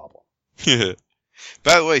your problem?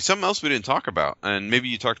 By the way, something else we didn't talk about, and maybe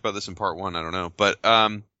you talked about this in part 1, I don't know, but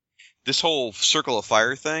this whole Circle of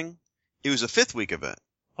Fire thing, it was a 5th week event.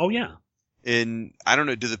 Oh yeah. And I don't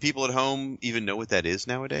know, do the people at home even know what that is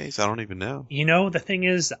nowadays? I don't even know. The thing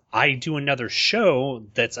is, I do another show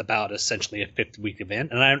that's about essentially a 5th week event,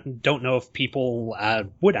 and I don't know if people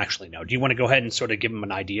would actually know. Do you want to go ahead and sort of give them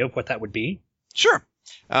an idea of what that would be? Sure.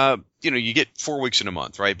 You get 4 weeks in a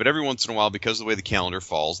month, right? But every once in a while, because of the way the calendar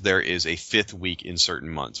falls, there is a 5th week in certain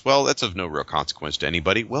months. Well, that's of no real consequence to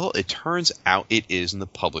anybody. Well, it turns out it is in the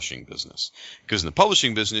publishing business. Because in the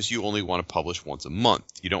publishing business, you only want to publish once a month.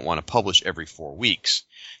 You don't want to publish every 4 weeks.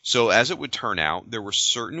 So as it would turn out, there were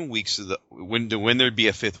certain weeks when there'd be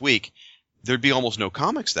a 5th week, there'd be almost no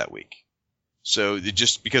comics that week. So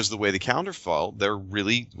just because of the way the calendar fell, there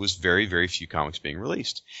really was very, very few comics being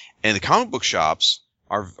released. And the comic book shops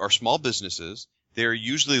are small businesses. They're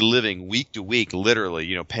usually living week to week,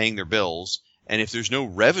 literally, paying their bills. And if there's no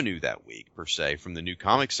revenue that week, per se, from the new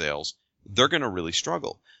comic sales, they're going to really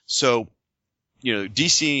struggle. So,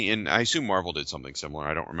 DC, and I assume Marvel did something similar,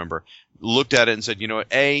 I don't remember, looked at it and said,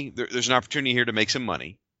 there's an opportunity here to make some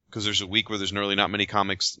money, because there's a week where there's really not many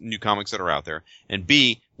new comics that are out there. And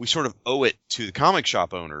B, we sort of owe it to the comic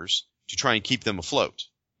shop owners to try and keep them afloat.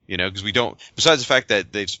 Because we don't, besides the fact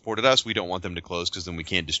that they've supported us, we don't want them to close because then we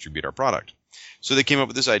can't distribute our product. So they came up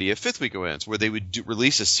with this idea of 5th week events where they would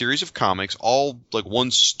release a series of comics, all like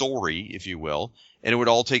one story, if you will, and it would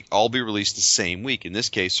all be released the same week. In this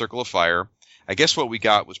case, Circle of Fire. I guess what we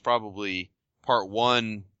got was probably part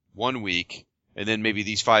 1 week, and then maybe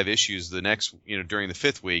these 5 issues the next, during the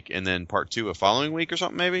 5th week, and then part 2 a following week or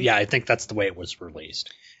something maybe? Yeah, I think that's the way it was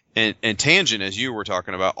released. And Tangent, as you were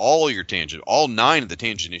talking about, all 9 of the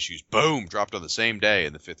Tangent issues, boom, dropped on the same day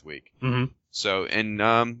in the 5th week. Mm-hmm. So, and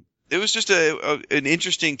it was just an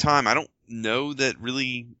interesting time. I don't know that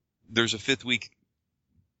really there's a 5th week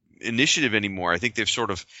initiative anymore. I think they've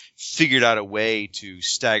sort of figured out a way to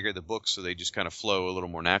stagger the books so they just kind of flow a little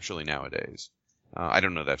more naturally nowadays. I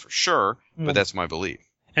don't know that for sure, but that's my belief.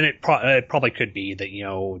 And it probably could be that,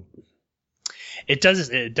 it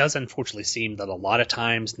does unfortunately seem that a lot of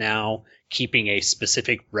times now keeping a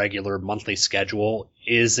specific regular monthly schedule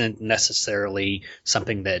isn't necessarily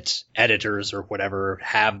something that editors or whatever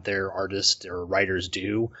have their artists or writers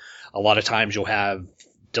do. A lot of times you'll have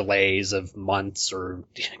delays of months or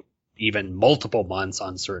even multiple months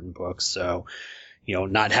on certain books. So,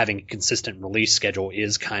 not having a consistent release schedule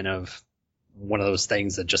is kind of one of those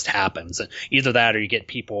things that just happens. Either that or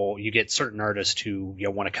you get certain artists who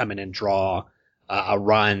want to come in and draw a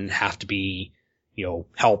run have to be,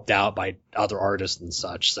 helped out by other artists and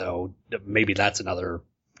such. So maybe that's another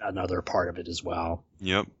part of it as well.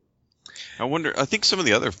 Yep. I think some of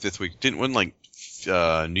the other fifth week didn't win, like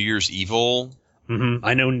New Year's Evil. Mm-hmm.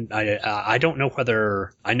 I don't know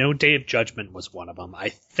whether, I know Day of Judgment was one of them.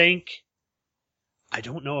 I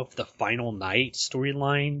don't know if the Final Night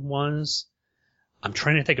storyline was. I'm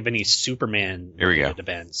trying to think of any Superman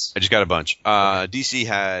events. I just got a bunch. DC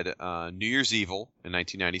had New Year's Evil in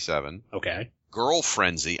 1997. Okay. Girl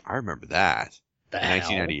Frenzy, I remember that. In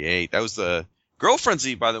 1998. That was the Girl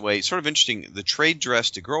Frenzy, by the way, sort of interesting. The trade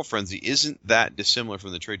dress to Girl Frenzy isn't that dissimilar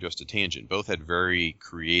from the trade dress to Tangent. Both had very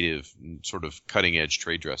creative, sort of cutting-edge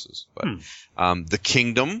trade dresses. But The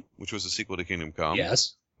Kingdom, which was the sequel to Kingdom Come.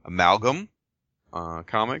 Yes. Amalgam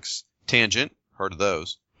Comics. Tangent, heard of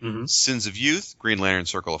those. Mm-hmm. Sins of Youth, Green Lantern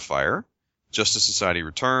Circle of Fire. Justice Society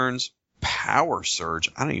Returns. Power Surge.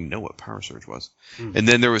 I don't even know what Power Surge was. Mm-hmm. And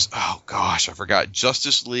then there was, I forgot,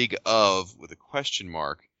 Justice League of, with a question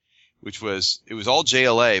mark, which was, it was all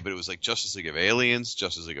JLA, but it was like Justice League of Aliens,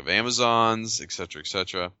 Justice League of Amazons, etc.,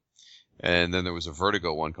 etc. And then there was a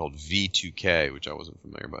Vertigo one called V2K, which I wasn't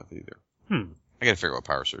familiar with either. I gotta figure out what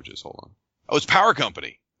Power Surge is. Hold on. Oh, it's Power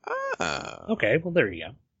Company. Okay, well, there you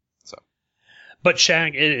go. But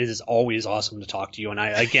Shag, it is always awesome to talk to you, and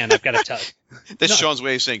I've got to tell you. That's Sean's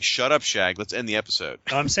way of saying, shut up, Shag, let's end the episode.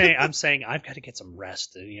 I'm saying I've got to get some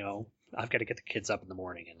rest, I've got to get the kids up in the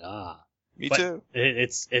morning, and Me too.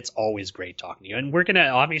 It's always great talking to you, and we're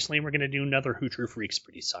gonna do another Who True Freaks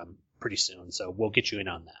pretty soon, so we'll get you in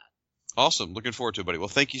on that. Awesome. Looking forward to it, buddy. Well,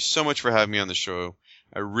 thank you so much for having me on the show.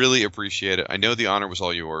 I really appreciate it. I know the honor was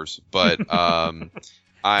all yours, but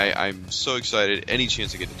I'm so excited. Any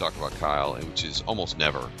chance I get to talk about Kyle, which is almost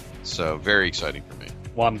never. So very exciting for me.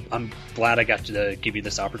 Well, I'm glad I got to give you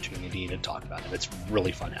this opportunity to talk about it. It's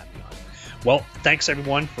really fun having you on. Well, thanks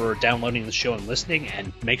everyone for downloading the show and listening,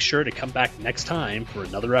 and make sure to come back next time for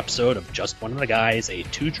another episode of Just One of the Guys, a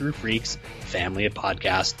Two True Freaks family of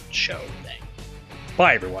podcast show thing.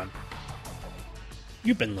 Bye, everyone.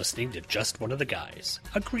 You've been listening to Just One of the Guys,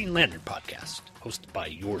 a Green Lantern podcast, hosted by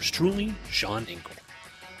yours truly, Sean Ingle.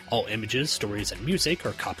 All images, stories, and music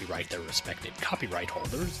are copyright their respective copyright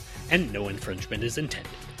holders, and no infringement is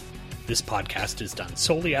intended. This podcast is done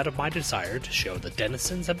solely out of my desire to show the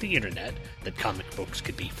denizens of the internet that comic books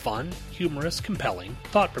could be fun, humorous, compelling,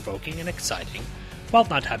 thought-provoking, and exciting, while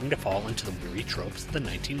not having to fall into the weary tropes of the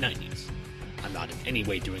 1990s. I'm not in any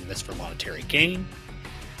way doing this for monetary gain,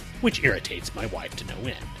 which irritates my wife to no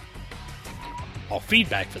end. All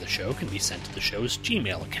feedback for the show can be sent to the show's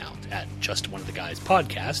Gmail account at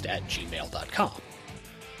justoneoftheguyspodcast@gmail.com.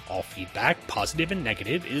 All feedback, positive and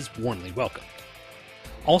negative, is warmly welcomed.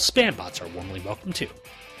 All spam bots are warmly welcome too,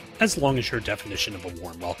 as long as your definition of a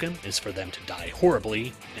warm welcome is for them to die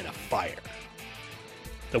horribly in a fire.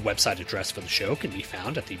 The website address for the show can be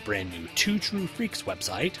found at the brand new Two True Freaks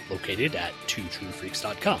website, located at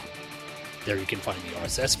twotruefreaks.com. There you can find the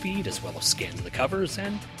RSS feed, as well as scans of the covers,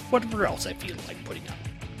 and whatever else I feel like putting up.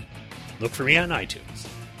 Look for me on iTunes.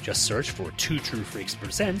 Just search for Two True Freaks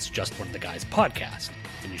Presents Just One of the Guys podcast,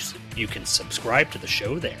 and you can subscribe to the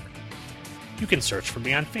show there. You can search for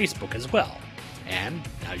me on Facebook as well, and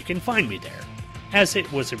now you can find me there, as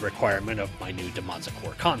it was a requirement of my new Demaza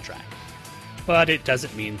Corps contract. But it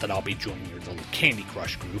doesn't mean that I'll be joining your little Candy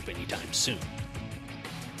Crush group anytime soon.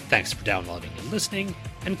 Thanks for downloading and listening,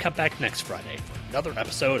 and come back next Friday for another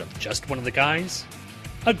episode of Just One of the Guys,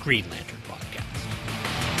 a Green Lantern podcast.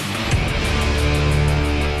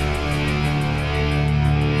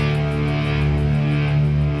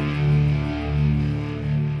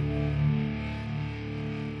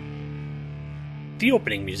 The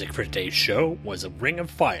opening music for today's show was A Ring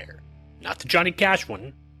of Fire, not the Johnny Cash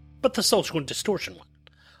one, but the Social Distortion one,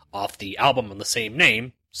 off the album of the same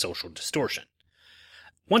name, Social Distortion.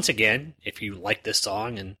 Once again, if you like this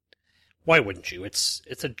song, and why wouldn't you? It's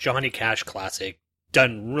a Johnny Cash classic,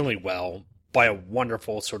 done really well by a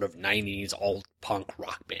wonderful sort of 90s alt-punk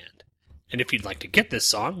rock band. And if you'd like to get this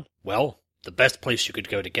song, well, the best place you could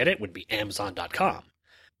go to get it would be Amazon.com.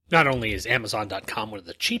 Not only is Amazon.com one of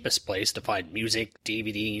the cheapest places to find music,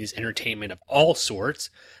 DVDs, entertainment of all sorts,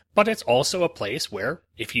 but it's also a place where,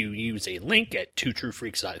 if you use a link at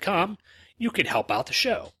twotruefreaks.com, you could help out the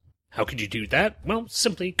show. How could you do that? Well,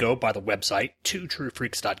 simply go by the website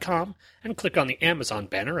twotruefreaks.com and click on the Amazon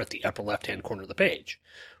banner at the upper left-hand corner of the page.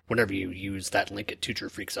 Whenever you use that link at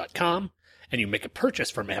twotruefreaks.com and you make a purchase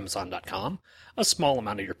from Amazon.com, a small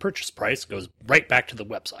amount of your purchase price goes right back to the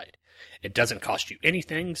website. It doesn't cost you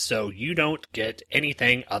anything, so you don't get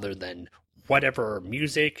anything other than whatever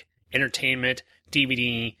music, entertainment,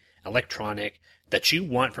 DVD, electronic that you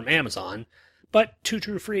want from Amazon, But Two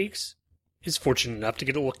True Freaks is fortunate enough to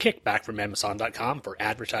get a little kickback from Amazon.com for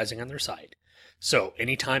advertising on their site. So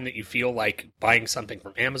anytime that you feel like buying something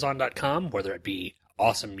from Amazon.com, whether it be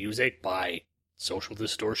awesome music by Social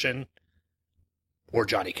Distortion or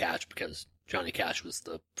Johnny Cash, because Johnny Cash was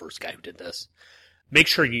the first guy who did this, make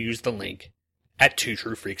sure you use the link at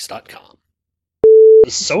twotruefreaks.com.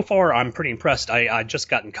 So far, I'm pretty impressed. I just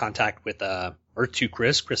got in contact with Earth 2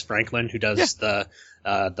 Chris Franklin, who does the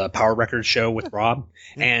Power Records show with Rob,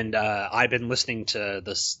 and I've been listening to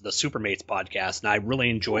the Supermates podcast, and I really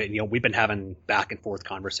enjoy it. You know, we've been having back and forth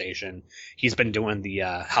conversation. He's been doing the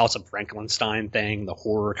House of Frankenstein thing, the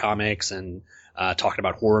horror comics, and talking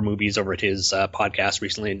about horror movies over at his podcast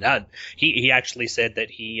recently. And he actually said that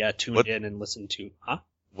he tuned in and listened to.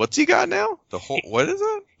 What's he got now? What is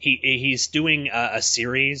it? He's doing a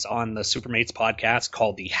series on the Supermates podcast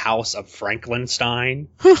called The House of Frankenstein,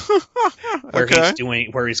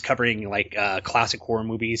 where he's covering like classic horror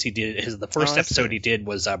movies. He did the first episode he did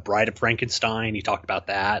was Bride of Frankenstein. He talked about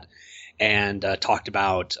that and talked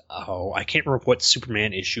about I can't remember what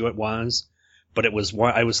Superman issue it was, but it was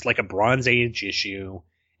like a Bronze Age issue,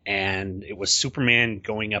 and it was Superman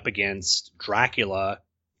going up against Dracula,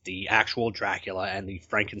 the actual Dracula, and the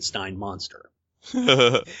Frankenstein monster.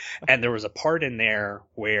 And there was a part in there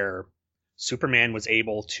where Superman was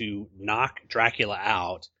able to knock Dracula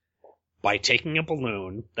out by taking a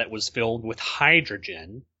balloon that was filled with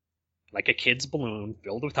hydrogen, like a kid's balloon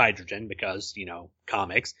filled with hydrogen, because, you know,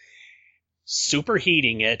 comics,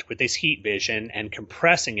 superheating it with his heat vision and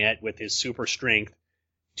compressing it with his super strength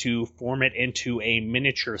to form it into a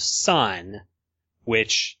miniature sun,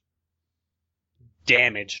 which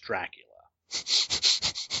damaged Dracula.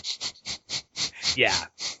 Yeah,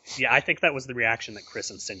 I think that was the reaction that Chris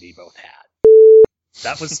and Cindy both had.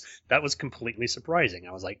 That was completely surprising.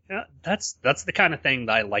 I was like, that's the kind of thing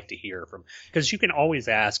that I like to hear from, because you can always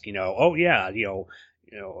ask, you know,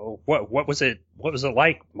 what was it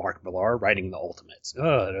like, Mark Millar writing the Ultimates?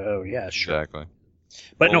 Oh yeah, sure. Exactly.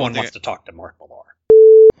 But no one wants to talk to Mark Millar.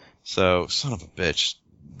 So, son of a bitch,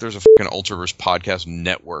 there's a fucking Ultraverse podcast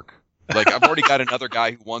network. Like, I've already got another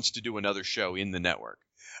guy who wants to do another show in the network.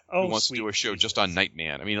 Who wants to do a show just on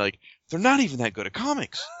Nightman. I mean, like, they're not even that good at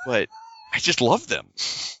comics, but I just love them.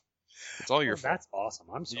 It's all your fault. That's awesome.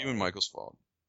 I'm sorry. You and Michael's fault.